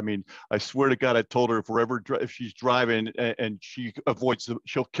wife. I mean, I swear to God, I told her if she's driving and she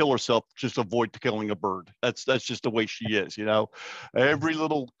she'll kill herself, just avoid killing a bird. That's just the way she is, Every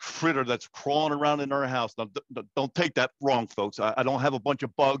little critter that's crawling around in our house. Now, don't take that wrong, folks. I don't have a bunch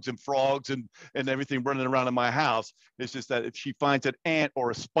of bugs and frogs and everything running around in my house. It's just that if she finds an ant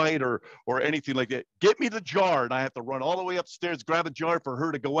or a spider or anything like that, get me the jar, and I have to run all the way upstairs, grab a jar for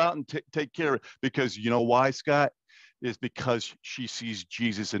her to go out and take care of it. Because you know why, Scott? Is because she sees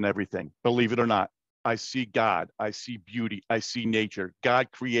Jesus in everything. Believe it or not. I see God, I see beauty, I see nature.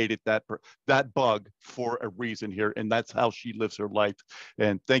 God created that bug for a reason here, and that's how she lives her life.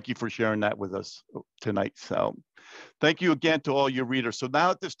 And thank you for sharing that with us tonight. So thank you again to all your readers. So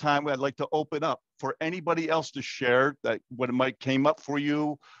now at this time, I'd like to open up for anybody else to share that what it might came up for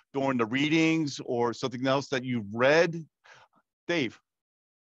you during the readings or something else that you read. Dave.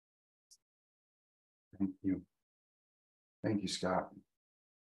 Thank you. Thank you, Scott.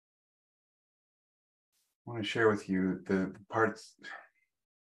 I want to share with you the parts,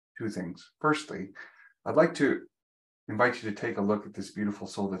 two things. Firstly, I'd like to invite you to take a look at this beautiful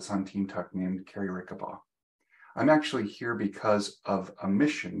soul that's on Team Tuck named Carrie Rickabaugh. I'm actually here because of a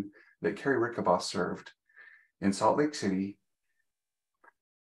mission that Carrie Rickabaugh served in Salt Lake City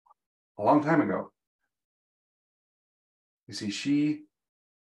a long time ago. You see, she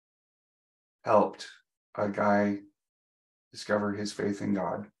helped a guy discover his faith in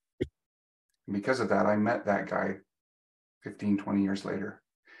God. And because of that, I met that guy 15, 20 years later.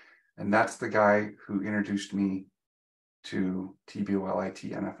 And that's the guy who introduced me to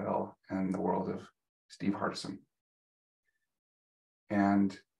TBOLIT NFL and the world of Steve Hardison.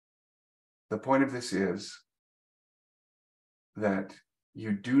 And the point of this is that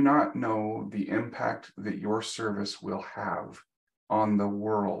you do not know the impact that your service will have on the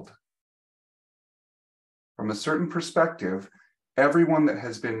world. From a certain perspective, everyone that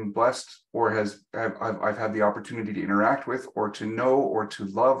has been blessed or I've had the opportunity to interact with or to know or to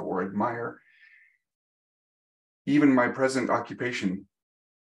love or admire, even my present occupation,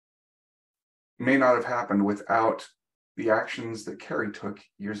 may not have happened without the actions that Carrie took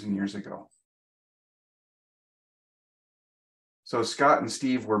years and years ago. So Scott and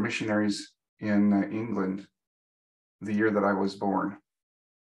Steve were missionaries in England the year that I was born.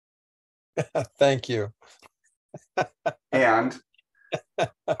 Thank you. And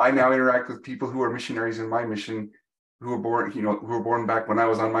I now interact with people who are missionaries in my mission, who were born, who were born back when I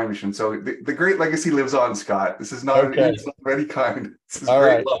was on my mission. So the great legacy lives on, Scott. This is not an insult of any kind. This is all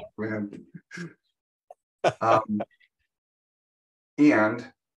great right. love, man.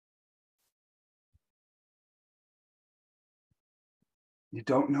 And you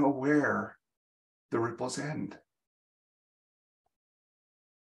don't know where the ripples end.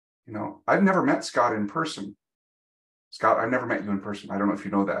 I've never met Scott in person. Scott, I've never met you in person. I don't know if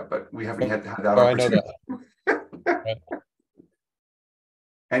you know that, but we haven't yet had that opportunity. I know that.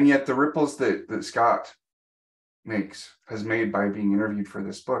 And yet the ripples that Scott has made by being interviewed for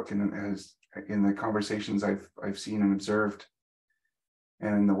this book, and has in the conversations I've seen and observed,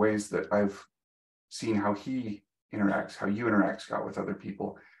 and in the ways that I've seen how he interacts, how you interact, Scott, with other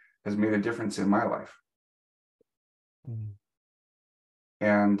people, has made a difference in my life. Mm-hmm.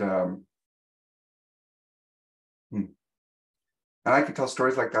 And I could tell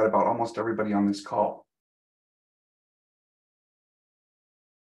stories like that about almost everybody on this call.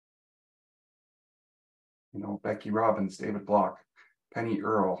 Becky Robbins, David Block, Penny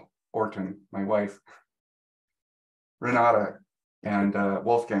Earl, Orton, my wife, Renata, and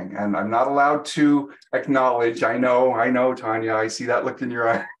Wolfgang. And I'm not allowed to acknowledge, I know, Tanya, I see that look in your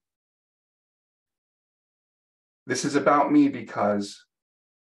eye. This is about me because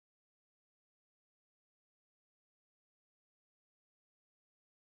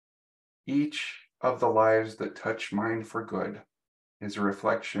each of the lives that touch mine for good is a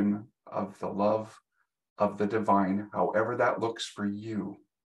reflection of the love of the divine, however that looks for you.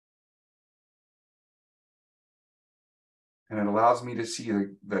 And it allows me to see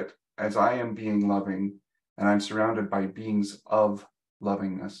that as I am being loving and I'm surrounded by beings of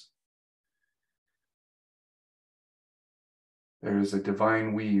lovingness, there is a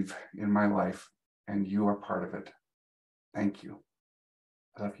divine weave in my life, and you are part of it. Thank you.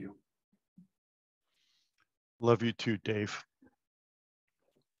 I love you. Love you too, Dave.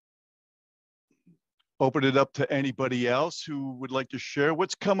 Open it up to anybody else who would like to share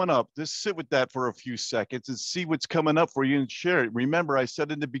what's coming up. Just sit with that for a few seconds and see what's coming up for you and share it. Remember, I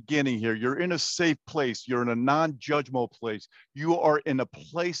said in the beginning here, you're in a safe place. You're in a non-judgmental place. You are in a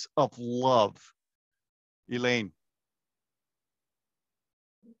place of love. Elaine.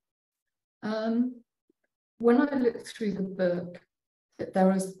 When I look through the book,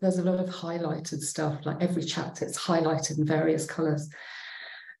 there's a lot of highlighted stuff, like every chapter it's highlighted in various colors.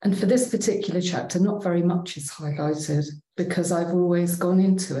 And for this particular chapter, not very much is highlighted because I've always gone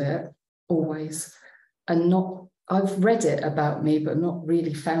into it, and I've read it about me, but not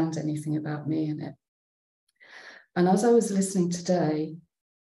really found anything about me in it. And as I was listening today,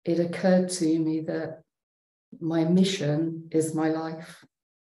 it occurred to me that my mission is my life,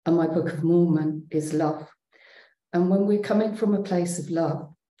 and my Book of Mormon is love. And when we're coming from a place of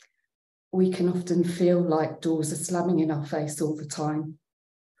love, we can often feel like doors are slamming in our face all the time.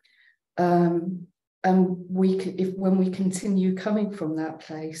 And when we continue coming from that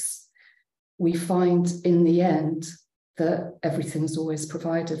place, we find in the end that everything's always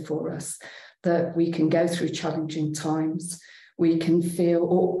provided for us, that we can go through challenging times. We can feel,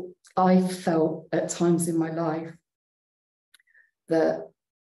 or I felt at times in my life that,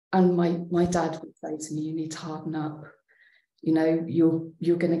 and my dad would say to me, you need to harden up. You know,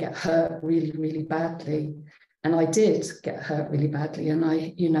 you're going to get hurt really, really badly. And I did get hurt really badly. And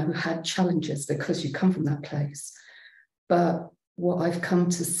I, you know, had challenges because you come from that place. But what I've come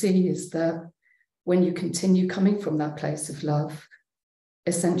to see is that when you continue coming from that place of love,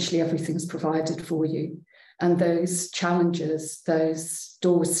 essentially everything's provided for you. And those challenges, those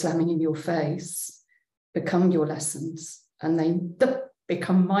doors slamming in your face, become your lessons. And they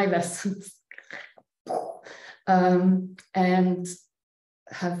become my lessons. And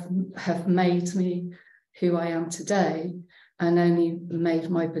have made me who I am today, and only made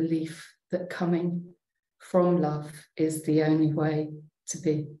my belief that coming from love is the only way to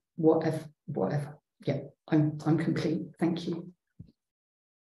be. Whatever. Yeah, I'm complete. Thank you.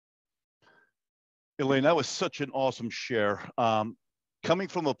 Elaine, that was such an awesome share. Coming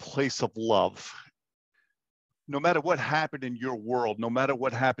from a place of love, no matter what happened in your world, no matter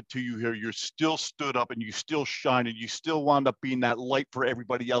what happened to you here, you still stood up and you still shine, and you still wound up being that light for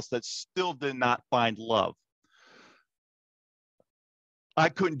everybody else that still did not find love. I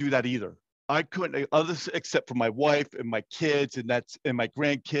couldn't do that either. I couldn't, others except for my wife and my kids, and my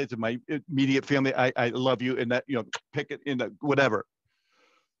grandkids and my immediate family. I love you, and that, you know, pick it in the whatever.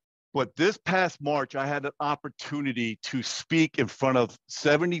 But this past March, I had an opportunity to speak in front of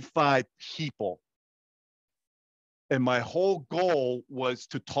 75 people. And my whole goal was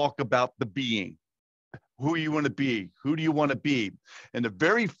to talk about the being. Who you want to be? Who do you want to be? And the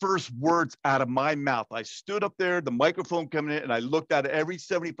very first words out of my mouth, I stood up there, the microphone coming in, and I looked at every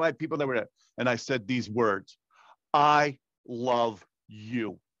 75 people that were there, and I said these words: I love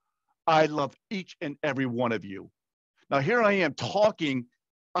you. I love each and every one of you. Now here I am talking,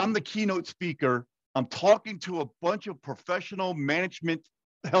 I'm the keynote speaker. I'm talking to a bunch of professional management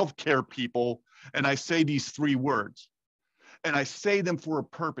healthcare people, and I say these three words. And I say them for a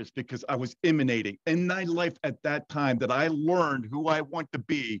purpose, because I was emanating in my life at that time that I learned who I want to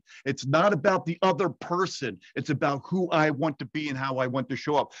be. It's not about the other person. It's about who I want to be and how I want to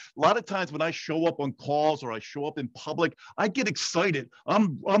show up. A lot of times when I show up on calls or I show up in public, I get excited.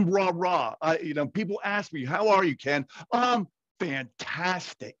 I'm rah. People ask me, how are you, Ken? I'm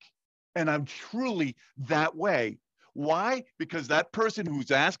fantastic. And I'm truly that way. Why? Because that person who's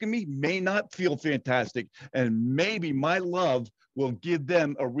asking me may not feel fantastic, and maybe my love will give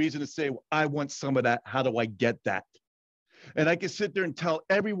them a reason to say, well, I want some of that. How do I get that? And I can sit there and tell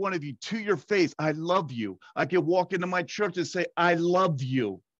every one of you to your face, I love you. I can walk into my church and say, I love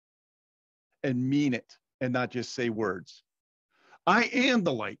you, and mean it, and not just say words. I am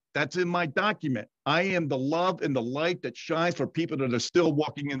the light. That's in my document. I am the love and the light that shines for people that are still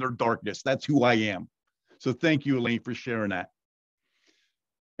walking in their darkness. That's who I am. So thank you, Elaine, for sharing that.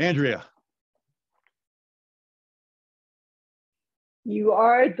 Andrea. You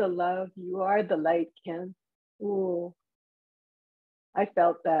are the love. You are the light, Ken. Ooh, I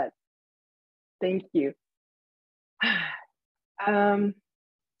felt that. Thank you. So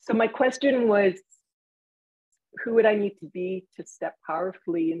my question was, who would I need to be to step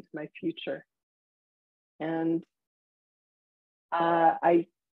powerfully into my future? And I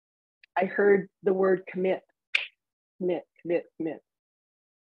heard the word commit.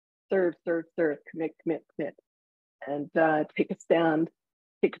 Serve, commit. And take a stand.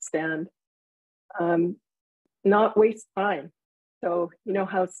 Not waste time. So, you know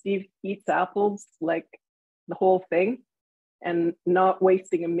how Steve eats apples, like the whole thing, and not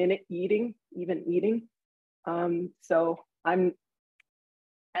wasting a minute even eating. And the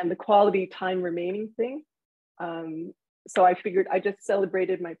quality time remaining thing. So I figured, I just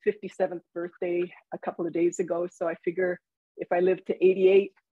celebrated my 57th birthday a couple of days ago. So I figure if I live to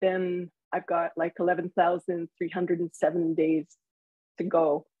 88, then I've got like 11,307 days to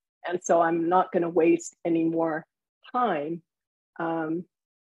go. And so I'm not going to waste any more time. I'm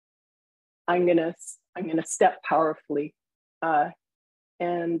gonna step powerfully, by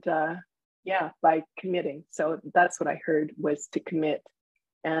committing. So that's what I heard, was to commit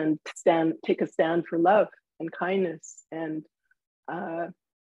and take a stand for love and kindness, and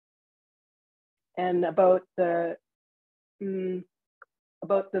about the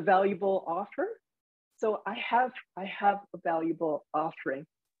valuable offer. So I have a valuable offering,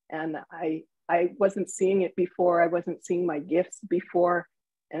 and I wasn't seeing it before. I wasn't seeing my gifts before,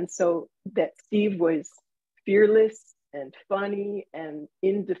 And so that Steve was fearless and funny and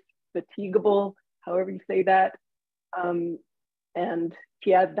indefatigable, however you say that. And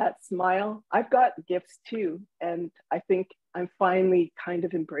he had that smile. I've got gifts too. And I think I'm finally kind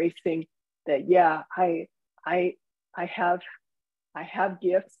of embracing that, yeah, I have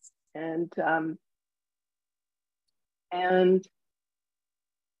gifts. And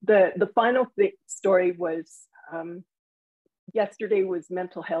the final story was, yesterday was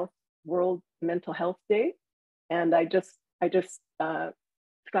World Mental Health Day. And I just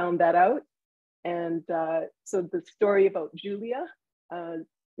found that out. And so the story about Julia,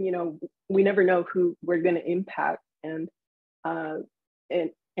 you know, we never know who we're going to impact, and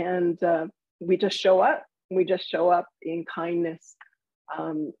we just show up. We just show up in kindness.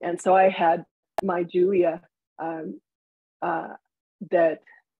 And so I had my Julia that,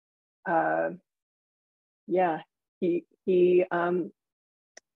 yeah,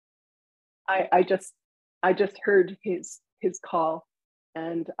 I just heard his call,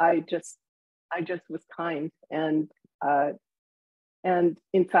 and I just was kind, and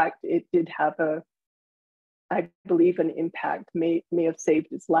in fact it did have I believe an impact, may have saved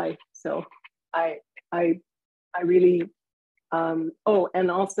his life. So I really oh,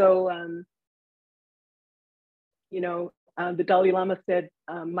 and also you know, the Dalai Lama said,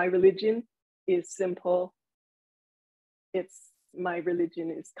 my religion is simple. My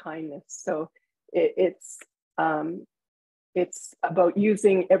religion is kindness. So it's about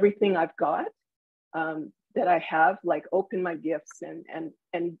using everything I've got, that I have, like open my gifts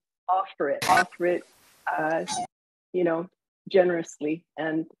and offer it, you know, generously,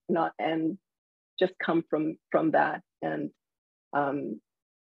 and just come from that. And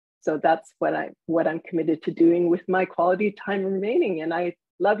so that's what I'm committed to doing with my quality time remaining. And I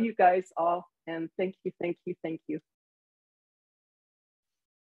love you guys all, and thank you.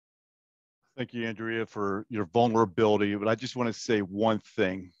 Thank you, Andrea, for your vulnerability. But I just want to say one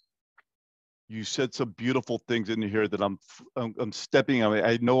thing. You said some beautiful things in here that I'm stepping on.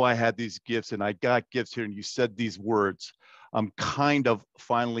 I know I had these gifts, and I got gifts here, and you said these words. I'm kind of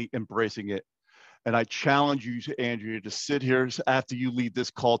finally embracing it. And I challenge you, Andrea, to sit here after you leave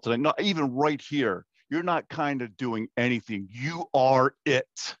this call tonight, not even right here. You're not kind of doing anything. You are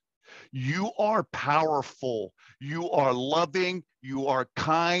it. You are powerful. You are loving. You are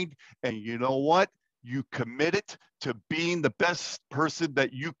kind. And you know what? You committed to being the best person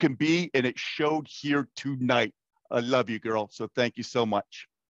that you can be. And it showed here tonight. I love you, girl. So thank you so much.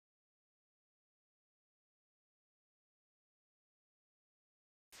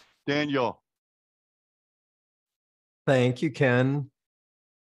 Daniel. Thank you, Ken.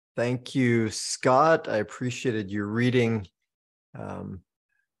 Thank you, Scott. I appreciated your reading.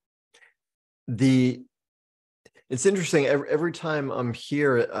 It's interesting. Every time I'm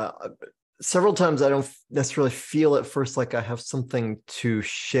here, several times I don't necessarily feel at first like I have something to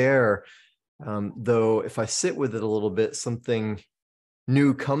share. Though if I sit with it a little bit, something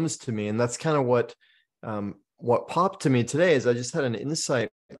new comes to me. And that's kind of what popped to me today. Is I just had an insight.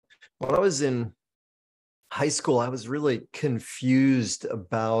 When I was in high school, I was really confused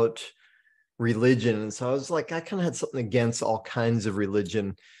about religion. And so I was like, I kind of had something against all kinds of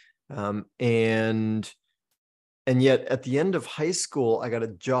religion. And yet at the end of high school, I got a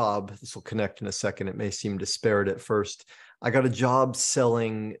job. This will connect in a second. It may seem disparate at first. I got a job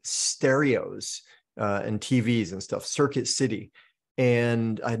selling stereos and TVs and stuff, Circuit City.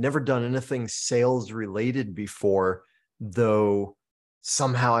 And I'd never done anything sales related before, though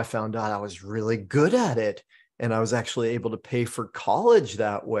somehow I found out I was really good at it. And I was actually able to pay for college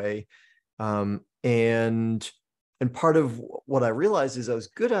that way. And part of what I realized is I was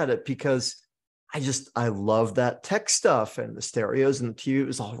good at it because I love that tech stuff and the stereos and the TV. It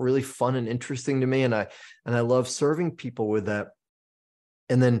was all really fun and interesting to me. And I love serving people with that.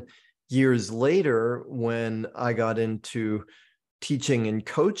 And then years later, when I got into teaching and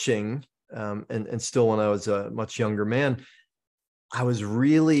coaching, and still when I was a much younger man, I was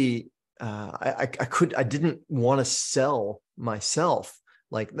really, I didn't want to sell myself.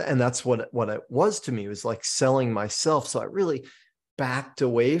 And that's what it was to me. It was like selling myself. So I really backed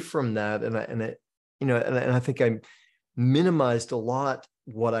away from that. And I think I minimized a lot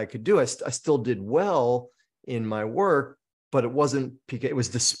what I could do. I still did well in my work, but it wasn't because it was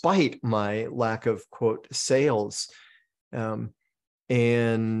despite my lack of quote sales.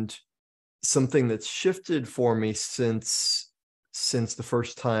 And something that's shifted for me since the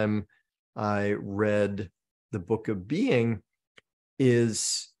first time I read the Book of Being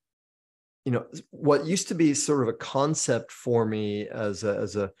is, what used to be sort of a concept for me as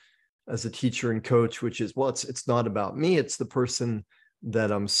a teacher and coach, which is, well, it's not about me. It's the person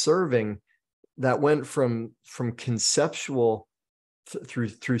that I'm serving, that went from conceptual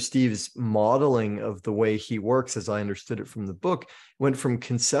through Steve's modeling of the way he works, as I understood it from the book, went from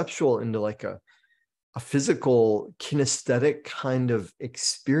conceptual into like a physical, kinesthetic kind of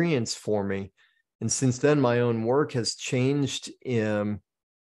experience for me. And since then, my own work has changed, and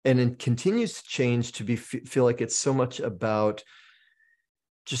it continues to change to feel like it's so much about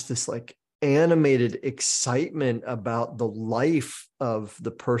just this like animated excitement about the life of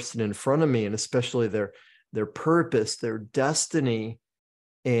the person in front of me, and especially their purpose, their destiny,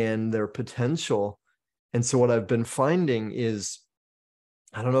 and their potential. And so what I've been finding is,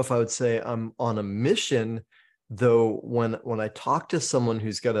 I don't know if I would say I'm on a mission, though when I talk to someone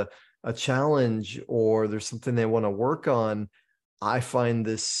who's got a challenge or there's something they want to work on, I find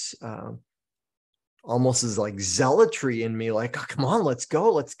this almost as like zealotry in me, like, oh, come on, let's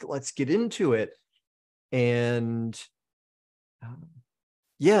go, let's get into it. And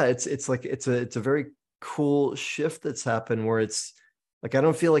yeah, it's like it's a very cool shift that's happened, where it's like I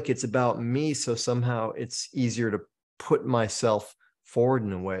don't feel like it's about me, so somehow it's easier to put myself forward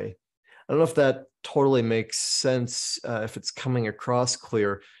in a way. I don't know if that totally makes sense, if it's coming across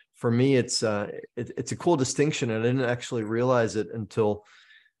clear. For me, it's a cool distinction, and I didn't actually realize it until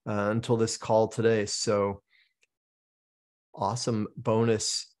this call today. So awesome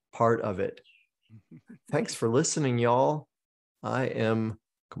bonus part of it. Thanks for listening, y'all. I am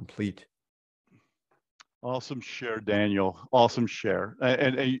complete. Awesome share, Daniel. Awesome share.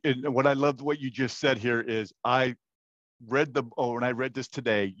 And what I loved what you just said here is when I read this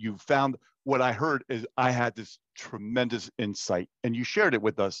today, you found what I heard is I had this tremendous insight, and you shared it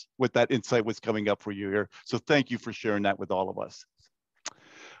with us, what that insight was coming up for you here. So thank you for sharing that with all of us.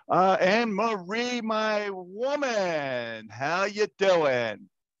 Anne Marie, my woman, how you doing?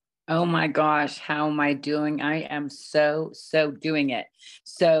 Oh my gosh, how am I doing? I am so doing it.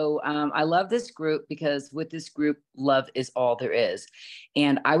 So I love this group because with this group, love is all there is.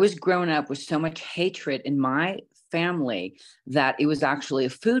 And I was growing up with so much hatred in my family that it was actually a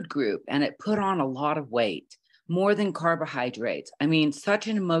food group, and it put on a lot of weight, more than carbohydrates. I mean, such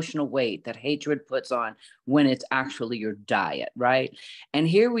an emotional weight that hatred puts on when it's actually your diet, right? And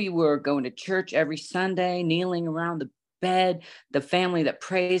here we were going to church every Sunday, kneeling around the bed, the family that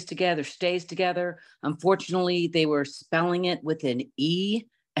prays together, stays together. Unfortunately, they were spelling it with an E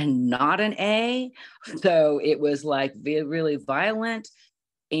and not an A. So it was like really violent.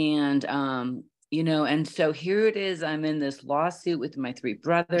 And, and so here it is, I'm in this lawsuit with my three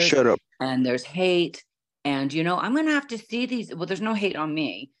brothers. Shut up. And there's hate. And, I'm going to have to see these. Well, there's no hate on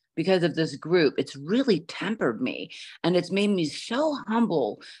me because of this group. It's really tempered me. And it's made me so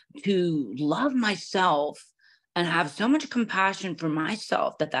humble to love myself and have so much compassion for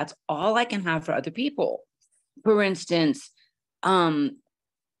myself that that's all I can have for other people. For instance, I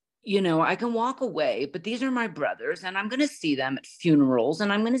can walk away, but these are my brothers, and I'm going to see them at funerals,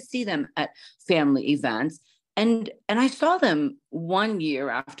 and I'm going to see them at family events. And I saw them 1 year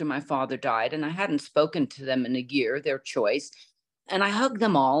after my father died, and I hadn't spoken to them in a year, their choice. And I hugged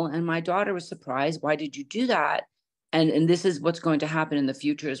them all, and my daughter was surprised. Why did you do that? And this is what's going to happen in the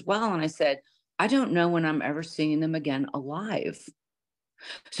future as well. And I said, I don't know when I'm ever seeing them again alive.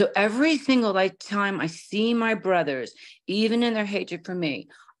 So every single time I see my brothers, even in their hatred for me,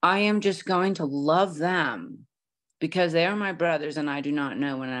 I am just going to love them because they are my brothers, and I do not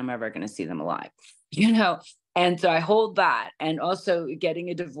know when I'm ever going to see them alive, And so I hold that. And also getting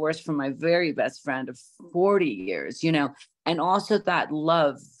a divorce from my very best friend of 40 years, and also that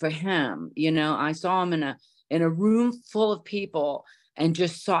love for him. I saw him in a room full of people and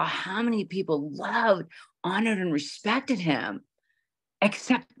just saw how many people loved, honored, and respected him,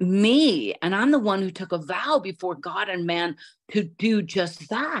 except me. And I'm the one who took a vow before God and man to do just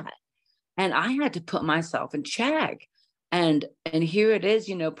that. And I had to put myself in check. And here it is,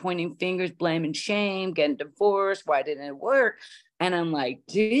 pointing fingers, blaming shame, getting divorced. Why didn't it work? And I'm like,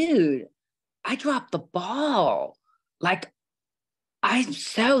 dude, I dropped the ball. Like, I'm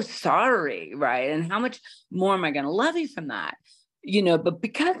so sorry, right? And how much more am I going to love you from that? But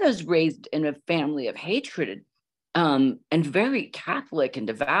because I was raised in a family of hatred, and very Catholic and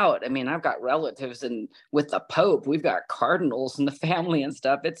devout. I mean, I've got relatives with the Pope. We've got cardinals in the family and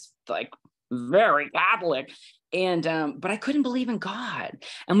stuff. It's like very Catholic. And but I couldn't believe in God.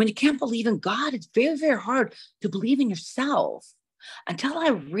 And when you can't believe in God, it's very, very hard to believe in yourself. Until I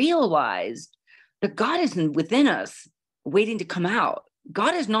realized that God isn't within us waiting to come out.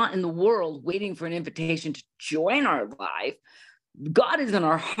 God is not in the world waiting for an invitation to join our life. God is in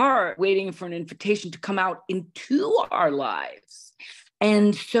our heart waiting for an invitation to come out into our lives.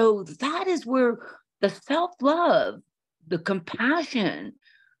 And so that is where the self-love the compassion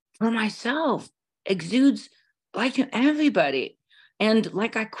for myself exudes like to everybody. And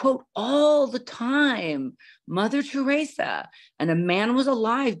like I quote all the time, Mother Teresa, and a man was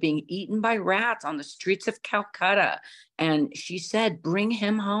alive being eaten by rats on the streets of Calcutta. And she said, bring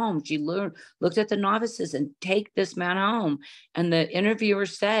him home. She looked at the novices and take this man home. And the interviewer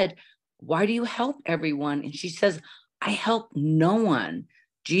said, why do you help everyone? And she says, I help no one.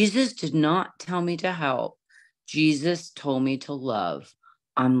 Jesus did not tell me to help. Jesus told me to love.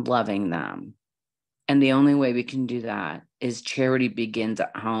 I'm loving them. And the only way we can do that is charity begins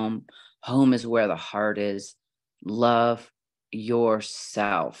at home. Home is where the heart is. Love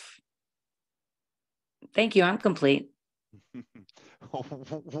yourself. Thank you. I'm complete.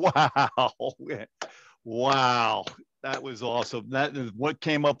 Wow. Wow. That was awesome. That is what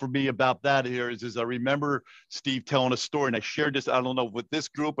came up for me about that here is I remember Steve telling a story, and I shared this, I don't know with this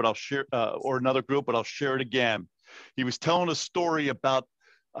group, but I'll share, or another group, but I'll share it again. He was telling a story about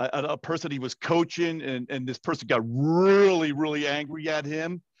a person he was coaching, and this person got really, really angry at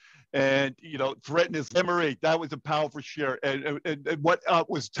him, and threatened his memory. That was a powerful share. And what I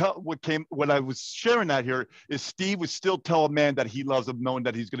was sharing that here is Steve would still tell a man that he loves him, knowing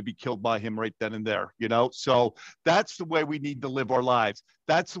that he's going to be killed by him right then and there. So that's the way we need to live our lives.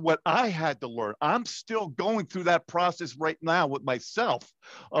 That's what I had to learn. I'm still going through that process right now with myself,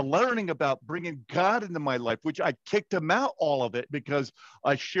 learning about bringing God into my life, which I kicked him out all of it because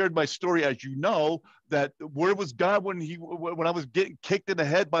I shared my story, as you know, that where was God when I was getting kicked in the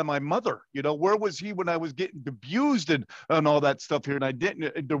head by my mother? Where was he when I was getting abused and all that stuff here?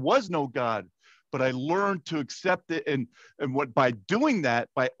 And there was no God. But I learned to accept it, and by doing that,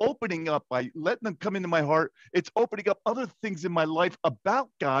 by opening up, by letting them come into my heart, it's opening up other things in my life about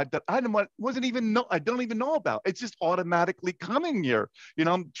God that I don't even know about. It's just automatically coming here.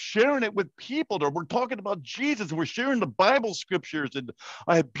 I'm sharing it with people. We're talking about Jesus, and we're sharing the Bible scriptures, and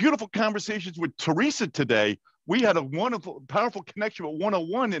I had beautiful conversations with Teresa today. We had a wonderful, powerful connection with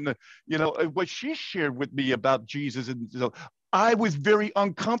 101 in what she shared with me about Jesus, and I was very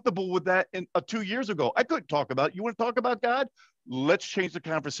uncomfortable with that 2 years ago. I couldn't talk about it. You want to talk about God? Let's change the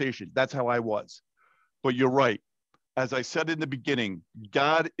conversation. That's how I was. But you're right. As I said in the beginning,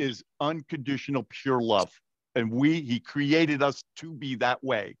 God is unconditional, pure love. And he created us to be that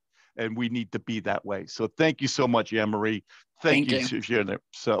way. And we need to be that way. So thank you so much, Anne-Marie. Thank you for sharing it.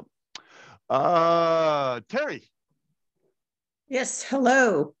 So, Terry. Yes,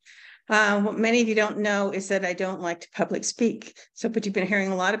 hello. What many of you don't know is that I don't like to public speak. But you've been hearing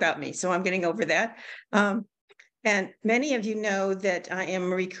a lot about me, so I'm getting over that. And many of you know that I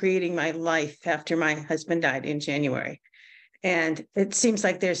am recreating my life after my husband died in January. And it seems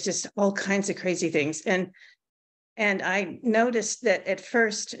like there's just all kinds of crazy things. And I noticed that at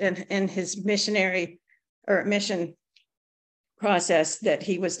first in his mission process that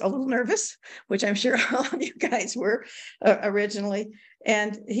he was a little nervous, which I'm sure all of you guys were originally,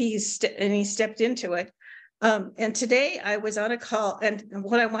 and he stepped into it. And today I was on a call, and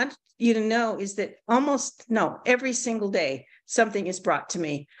what I want you to know is that every single day something is brought to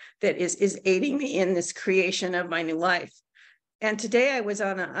me that is aiding me in this creation of my new life. And today I was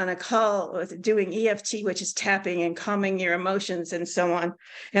on a call with doing EFT, which is tapping and calming your emotions and so on.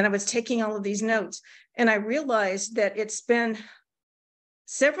 And I was taking all of these notes, and I realized that it's been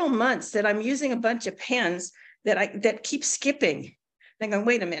several months that I'm using a bunch of pens that keep skipping. And I'm going,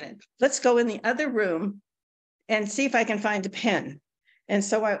 wait a minute, let's go in the other room and see if I can find a pen. And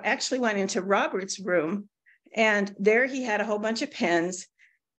so I actually went into Robert's room, and there he had a whole bunch of pens.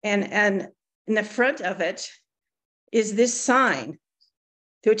 And in the front of it is this sign,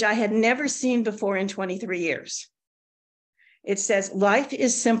 which I had never seen before in 23 years. It says, life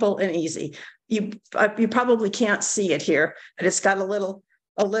is simple and easy. You probably can't see it here, but it's got a little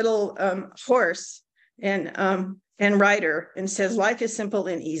horse and rider, and says, life is simple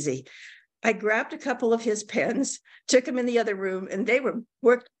and easy. I grabbed a couple of his pens, took them in the other room, and they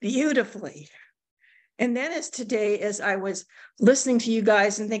worked beautifully. And then as I was listening to you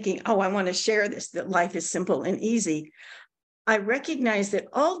guys and thinking, I want to share this, that life is simple and easy, I recognized that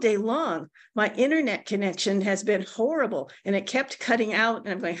all day long, my internet connection has been horrible, and it kept cutting out. And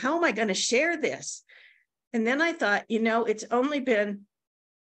I'm going, how am I going to share this? And then I thought, it's only been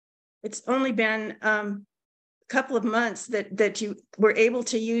a couple of months that you were able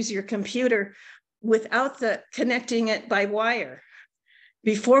to use your computer without connecting it by wire.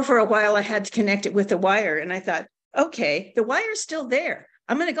 Before, for a while, I had to connect it with the wire, and I thought, okay, the wire's still there.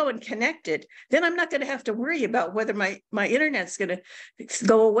 I'm going to go and connect it. Then I'm not going to have to worry about whether my internet's going to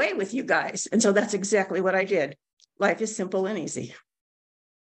go away with you guys. And so that's exactly what I did. Life is simple and easy.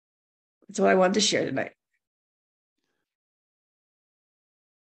 That's what I wanted to share tonight.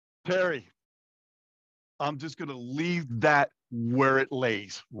 Terry, I'm just going to leave that where it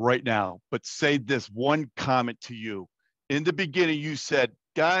lays right now, but say this one comment to you. In the beginning, you said,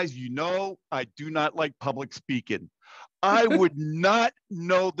 guys, you know, I do not like public speaking. I would not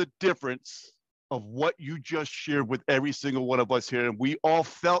know the difference of what you just shared with every single one of us here. And we all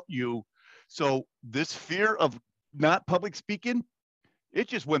felt you. So this fear of not public speaking, it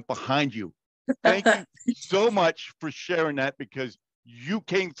just went behind you. Thank you so much for sharing that, because you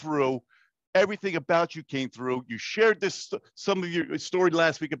came through. Everything about you came through. You shared this, some of your story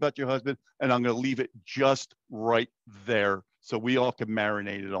last week about your husband, and I'm going to leave it just right there so we all can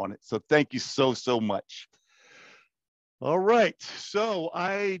marinate it on it. So thank you so, so much. All right. So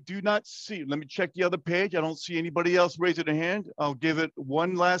I do not see, let me check the other page. I don't see anybody else raising a hand. I'll give it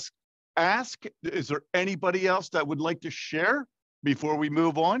one last ask. Is there anybody else that would like to share before we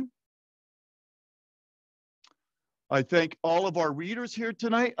move on? I thank all of our readers here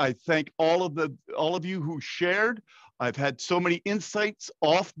tonight. I thank all of you who shared. I've had so many insights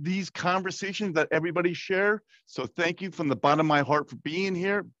off these conversations that everybody shared. So thank you from the bottom of my heart for being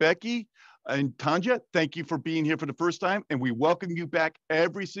here. Becky and Tanya, thank you for being here for the first time. And we welcome you back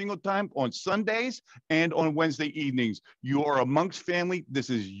every single time on Sundays and on Wednesday evenings. You are amongst family. This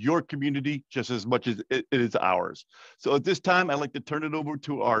is your community just as much as it is ours. So at this time, I'd like to turn it over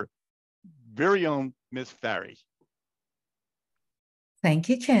to our very own Miss Farry. Thank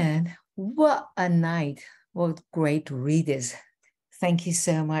you, Ken. What a night. What great readers. Thank you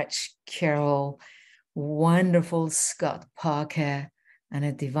so much, Carol. Wonderful Scott Parker and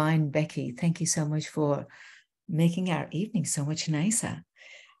a divine Becky. Thank you so much for making our evening so much nicer.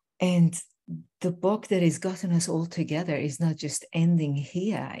 And the book that has gotten us all together is not just ending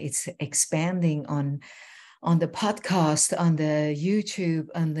here. It's expanding on the podcast, on the YouTube,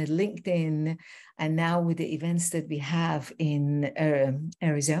 on the LinkedIn, and now with the events that we have in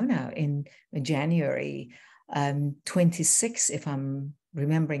Arizona in January 26, if I'm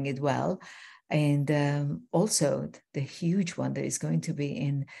remembering it well, and also the huge one that is going to be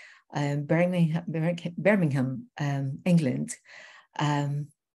in Birmingham, England,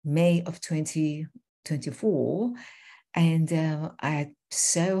 May of 2024. And I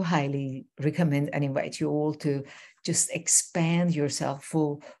so highly recommend and invite you all to just expand yourself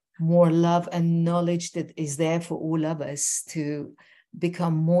for more love and knowledge that is there for all of us to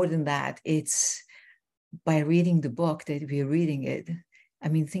become more than that. It's by reading the book that we're reading it. I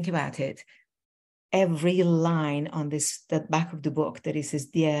mean, think about it. Every line on that back of the book that it says,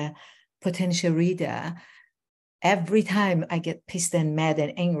 dear potential reader, every time I get pissed and mad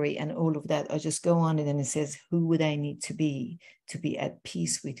and angry and all of that, I just go on and then it says, who would I need to be at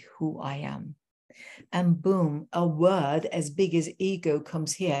peace with who I am? And boom, a word as big as ego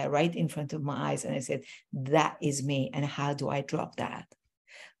comes here right in front of my eyes. And I said, that is me. And how do I drop that?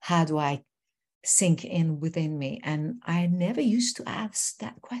 How do I sink in within me? And I never used to ask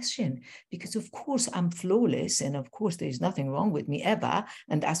that question because of course I'm flawless. And of course there's nothing wrong with me ever.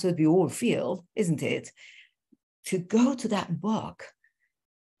 And that's what we all feel, isn't it? To go to that book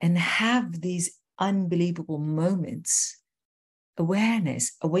and have these unbelievable moments,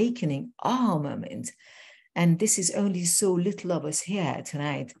 awareness, awakening, aha moment. And this is only so little of us here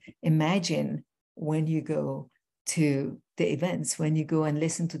tonight. Imagine when you go to the events, when you go and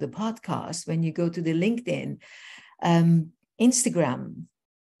listen to the podcast, when you go to the LinkedIn, Instagram.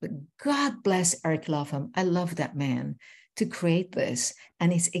 But God bless Eric Lapham. I love that man to create this,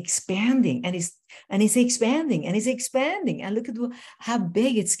 and it's expanding, and it's expanding, and it's expanding, and look at how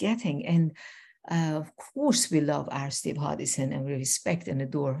big it's getting. And of course, we love our Steve Hardison, and we respect and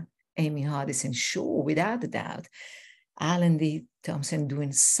adore Amy Hardison, sure, without a doubt. Alan D. Thompson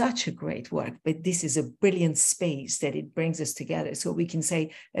doing such a great work, but this is a brilliant space that it brings us together, so we can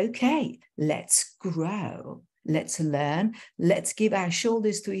say, okay, let's grow, let's learn, let's give our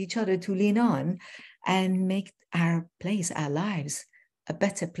shoulders to each other to lean on, and make our place, our lives, a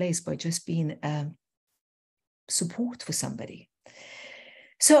better place by just being support for somebody.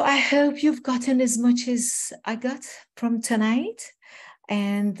 So I hope you've gotten as much as I got from tonight.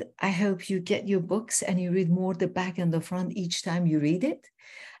 And I hope you get your books and you read more the back and the front each time you read it.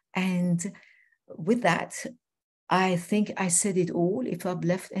 And with that, I think I said it all. If I've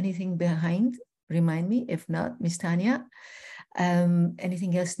left anything behind, remind me. If not, Miss Tanya,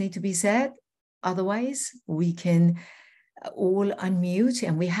 anything else need to be said? Otherwise, we can all unmute,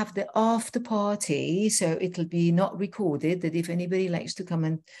 and we have the after party, so it'll be not recorded, that if anybody likes to come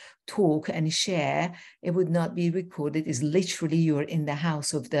and talk and share, it would not be recorded. It's literally you're in the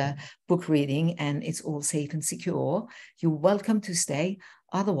house of the book reading and it's all safe and secure. You're welcome to stay.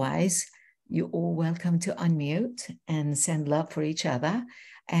 Otherwise, you're all welcome to unmute and send love for each other.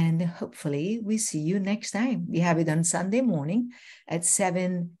 And hopefully we see you next time. We have it on Sunday morning at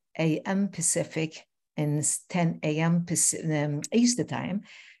 7 a.m. Pacific and 10 a.m. Easter time.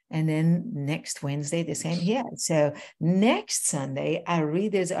 And then next Wednesday, the same here. So next Sunday, our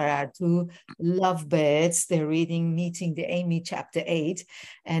readers are our two lovebirds. They're reading Meeting the Amy, chapter 8.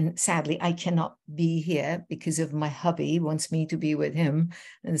 And sadly, I cannot be here because of my hubby wants me to be with him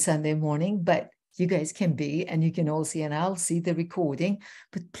on Sunday morning. But you guys can be, and you can all see, and I'll see the recording.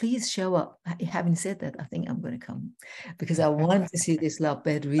 But please show up. Having said that, I think I'm going to come because I want to see this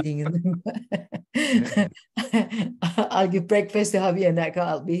lovebird reading. I'll give breakfast to hubby and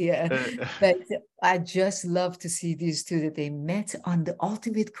I'll be here. But I just love to see these two that they met on the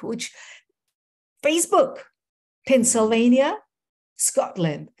Ultimate Coach Facebook, Pennsylvania,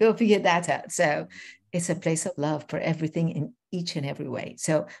 Scotland. Go figure that out. So it's a place of love for everything in each and every way.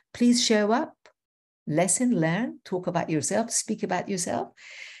 So please show up. Lesson, learn, talk about yourself, speak about yourself,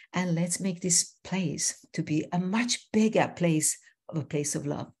 and let's make this place to be a much bigger place of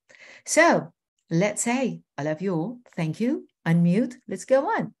love. So let's say, I love you all. Thank you. Unmute. Let's go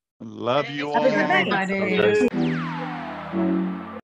on. Love you all. Have a good night. Everybody.